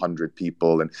around 100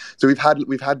 people. And so we've had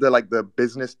the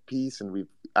business piece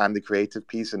and the creative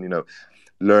piece, and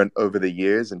learned over the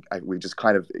years, and we just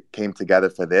kind of came together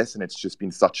for this, and it's just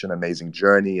been such an amazing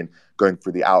journey. And going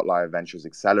through the Outlier Ventures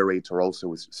Accelerator also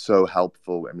was so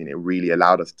helpful. I mean, it really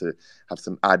allowed us to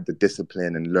add the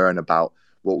discipline and learn about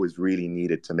what was really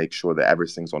needed to make sure that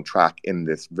everything's on track in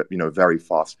this very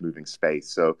fast moving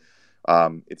space. So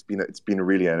it's been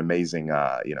really an amazing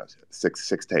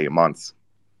 6 to 8 months.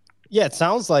 Yeah, it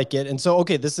sounds like it. And so,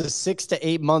 okay, this is 6 to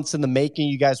 8 months in the making.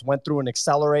 You guys went through an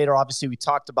accelerator. Obviously, we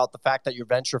talked about the fact that you're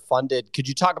venture funded. Could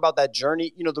you talk about that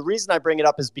journey? The reason I bring it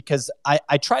up is because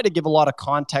I try to give a lot of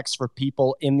context for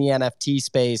people in the NFT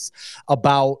space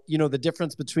about, the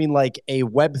difference between like a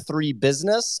Web3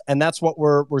 business. And that's what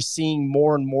we're seeing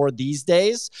more and more these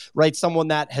days, right? Someone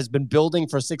that has been building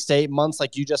for 6 to 8 months,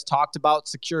 like you just talked about,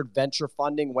 secured venture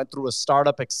funding, went through a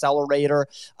startup accelerator,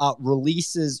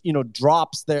 releases,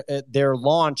 drops their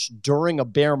launch during a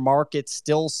bear market,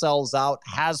 still sells out,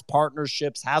 has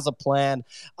partnerships, has a plan.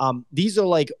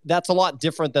 That's a lot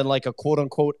different than like a quote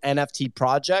unquote NFT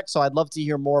project. So I'd love to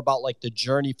hear more about like the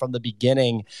journey from the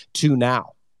beginning to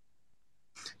now.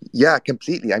 Yeah,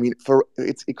 completely. I mean,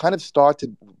 it kind of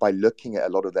started by looking at a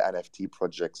lot of the NFT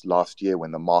projects last year when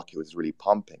the market was really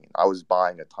pumping. I was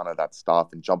buying a ton of that stuff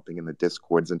and jumping in the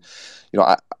Discords, and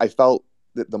I felt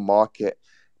that the market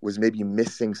was maybe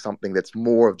missing something that's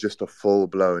more of just a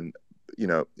full-blown,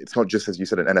 it's not just, as you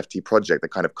said, an NFT project that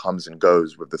kind of comes and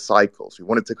goes with the cycles. We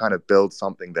wanted to kind of build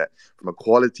something that from a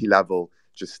quality level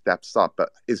just steps up, but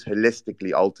is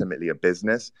holistically ultimately a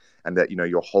business, and that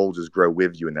your holders grow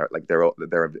with you, and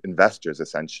they're investors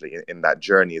essentially in that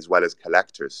journey as well as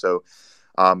collectors. So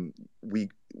we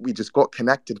just got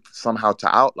connected somehow to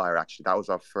Outlier. Actually, that was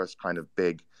our first kind of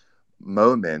big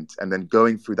moment, and then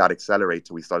going through that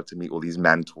accelerator, we started to meet all these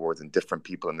mentors and different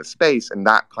people in the space, and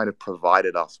that kind of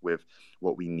provided us with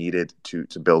what we needed to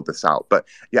build this out. But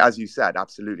yeah, as you said,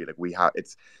 absolutely, like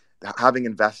it's having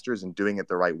investors and doing it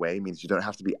the right way means you don't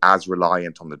have to be as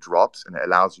reliant on the drops, and it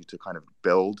allows you to kind of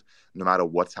build no matter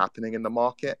what's happening in the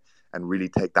market. and really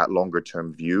take that longer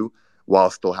term view while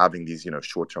still having these,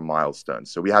 short term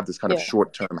milestones. So we have this kind of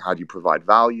short term, how do you provide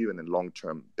value, and then long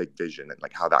term big vision, and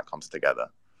like how that comes together.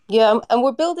 Yeah, and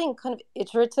we're building kind of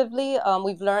iteratively.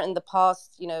 We've learned in the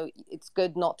past, it's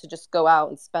good not to just go out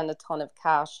and spend a ton of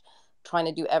cash trying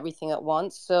to do everything at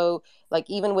once. So, like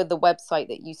even with the website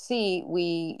that you see,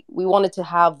 we wanted to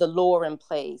have the lore in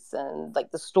place and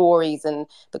like the stories and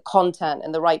the content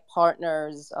and the right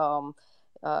partners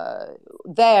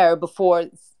there before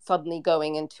suddenly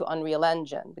going into Unreal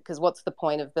Engine. Because what's the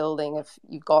point of building if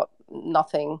you've got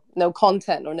nothing, no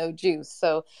content or no juice?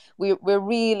 So we're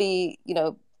really,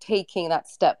 taking that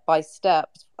step by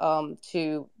step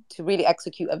to really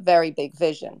execute a very big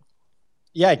vision.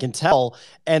 Yeah, I can tell.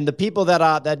 And the people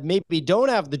that maybe don't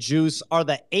have the juice are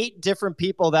the 8 different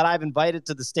people that I've invited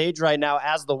to the stage right now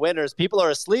as the winners. People are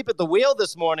asleep at the wheel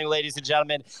this morning, ladies and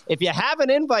gentlemen. If you have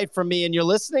an invite from me and you're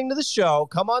listening to the show,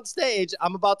 come on stage.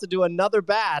 I'm about to do another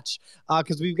batch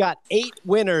because we've got 8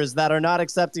 winners that are not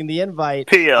accepting the invite.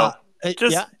 Pio,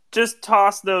 yeah. Just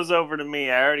toss those over to me.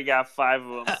 I already got 5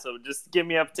 of them, so just give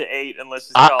me up to 8 and let's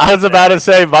just call I it was about to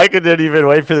say, Micah didn't even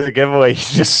wait for the giveaway.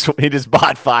 He just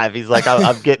bought 5. He's like,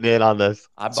 I'm getting in on this.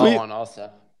 I bought one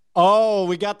also. Oh,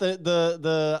 we got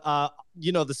the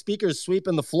speakers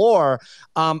sweeping the floor.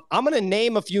 I'm going to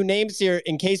name a few names here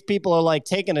in case people are like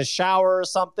taking a shower or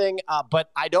something. But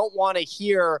I don't want to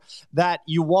hear that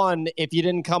you won if you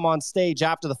didn't come on stage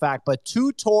after the fact. But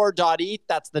tutor.eth,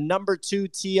 that's the number 2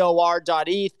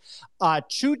 TOR.eth.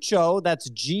 Chucho, that's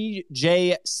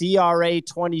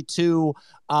GJCRA22.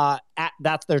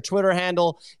 That's their Twitter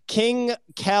handle.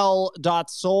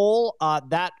 KingKel.soul,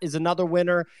 that is another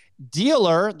winner.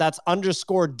 Dealer, that's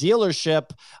 _dealership.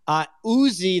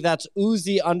 Uzi, that's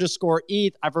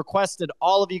Uzi_ETH. I've requested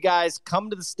all of you guys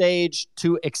come to the stage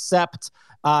to accept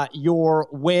your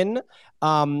win.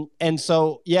 And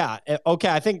so, yeah, okay,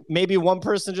 I think maybe one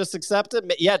person just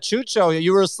accepted. Yeah, Chucho,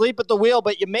 you were asleep at the wheel,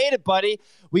 but you made it, buddy.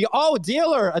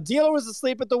 Dealer. A dealer was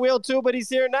asleep at the wheel too, but he's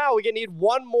here now. We need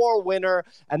one more winner,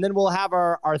 and then we'll have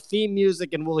our theme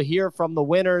music, and we'll hear from the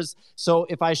winners. So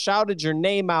if I shouted your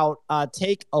name out,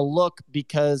 take a look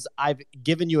because I've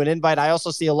given you an invite. I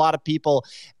also see a lot of people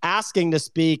asking to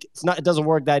speak. It doesn't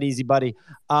work that easy, buddy.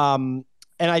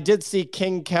 And I did see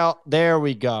King Kel. There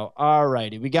we go. All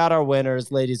righty. We got our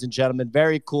winners, ladies and gentlemen.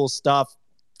 Very cool stuff.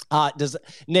 Does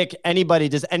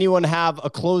anyone have a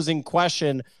closing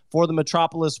question for the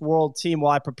Metropolis World team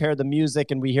while I prepare the music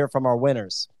and we hear from our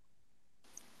winners?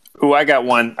 Ooh, I got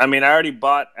one. I mean, I already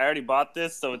bought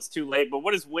this, so it's too late. But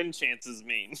what does win chances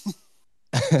mean?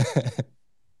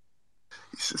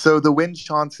 So the win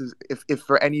chances, if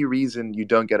for any reason you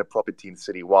don't get a property in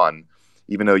City 1,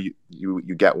 even though you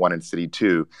get one in City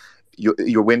 2,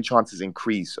 your win chances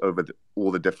increase over all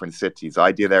the different cities. The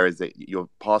idea there is that your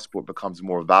passport becomes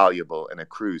more valuable in a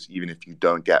cruise, even if you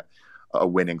don't get a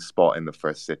winning spot in the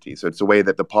first city. So it's a way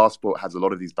that the passport has a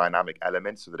lot of these dynamic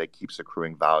elements so that it keeps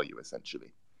accruing value,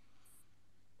 essentially.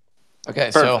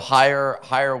 Okay, so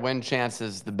higher win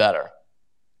chances, the better.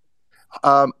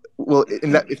 Well,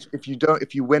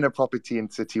 if you win a property in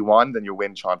City 1, then your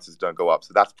win chances don't go up.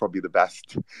 So that's probably the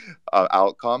best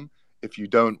outcome. If you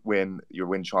don't win, your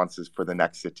win chances for the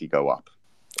next city go up.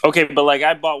 Okay, but like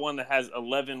I bought one that has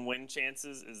 11 win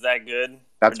chances. Is that good?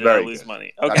 That's or very I lose good.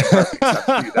 money. Okay, that's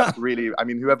perfect. That's really. I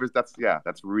mean,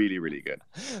 that's really, really good.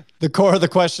 The core of the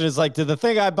question is like, did the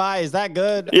thing I buy, is that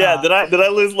good? Yeah. Did I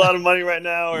lose a lot of money right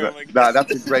now? Or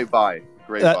that's a great buy.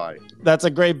 Buy. That's a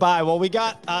great buy. Well, we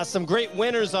got some great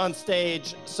winners on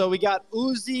stage. So we got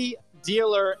Uzi,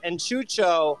 Dealer, and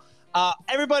Chucho.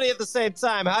 Everybody at the same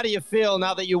time, how do you feel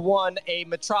now that you won a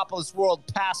Metropolis World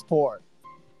passport?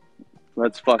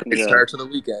 Let's fucking go. Start to the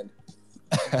weekend.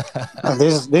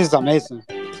 This is amazing,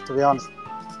 to be honest.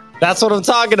 That's what I'm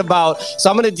talking about. So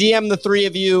I'm going to DM the 3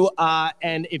 of you,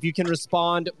 and if you can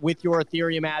respond with your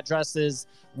Ethereum addresses,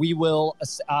 we will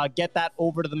get that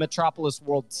over to the Metropolis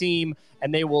World team,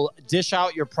 and they will dish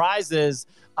out your prizes.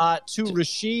 To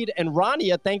Rashid and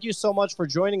Rania, thank you so much for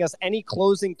joining us. Any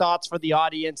closing thoughts for the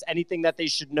audience? Anything that they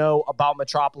should know about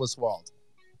Metropolis World?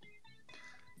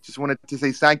 Just wanted to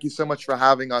say thank you so much for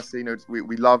having us.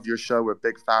 We love your show. We're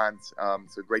big fans.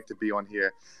 So great to be on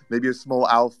here. Maybe a small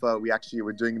alpha.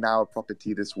 We're doing now a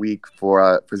property this week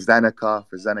for Zeneca,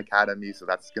 for Zen Academy. So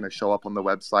that's going to show up on the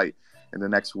website in the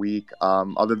next week.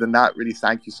 Other than that, really,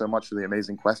 thank you so much for the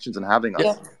amazing questions and having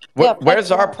us.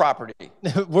 Where's our property?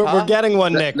 We're getting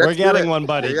one, Nick. We're getting one,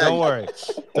 buddy. Yeah, Don't worry.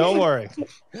 Don't worry.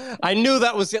 I knew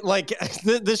that was like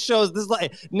this shows. This is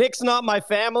like Nick's not my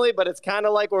family, but it's kind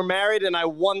of like we're married, and I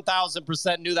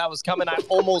 1,000% knew that was coming. I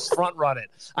almost front run it.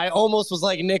 I almost was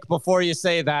like, Nick, before you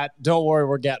say that, don't worry,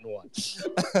 we're getting one.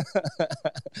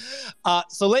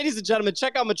 So, ladies and gentlemen,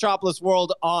 check out Metropolis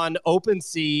World on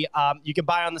OpenSea. You can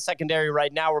buy on the secondary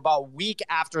right now. We're about a week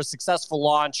after a successful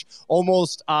launch,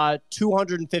 almost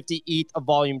 250 ETH of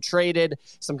volume traded,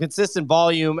 some consistent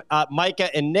volume.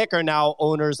 Micah and Nick are now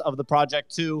owners of the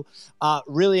project too.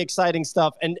 Really exciting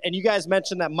stuff. And you guys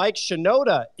mentioned that Mike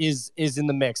Shinoda is in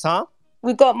the mix, huh?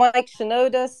 We've got Mike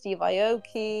Shinoda, Steve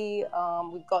Aoki,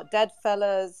 we've got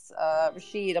Deadfellas,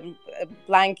 Rashid. I'm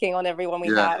blanking on everyone we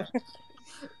have.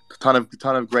 Ton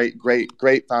of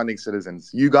great founding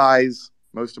citizens. You guys,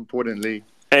 most importantly.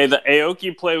 Hey, the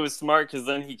Aoki play was smart because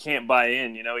then he can't buy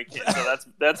in. You know, he can't. So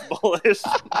that's bullish.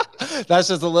 That's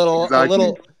just a little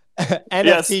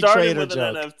NFT trader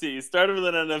joke. Started with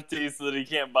an NFT so that he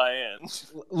can't buy in.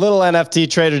 Little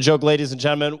NFT trader joke, ladies and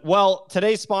gentlemen. Well,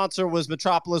 today's sponsor was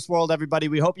Metropolis World, everybody.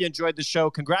 We hope you enjoyed the show.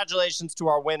 Congratulations to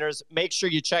our winners. Make sure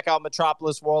you check out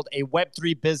Metropolis World, a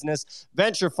Web3 business,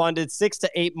 venture funded, 6 to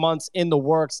 8 months in the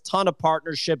works, ton of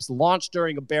partnerships, launched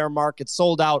during a bear market,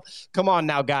 sold out. Come on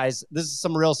now, guys. This is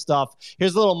some real stuff.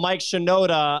 Here's a little Mike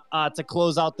Shinoda to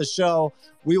close out the show.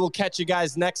 We will catch you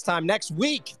guys next time, next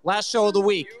week. Last show of the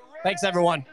week. Thanks, everyone.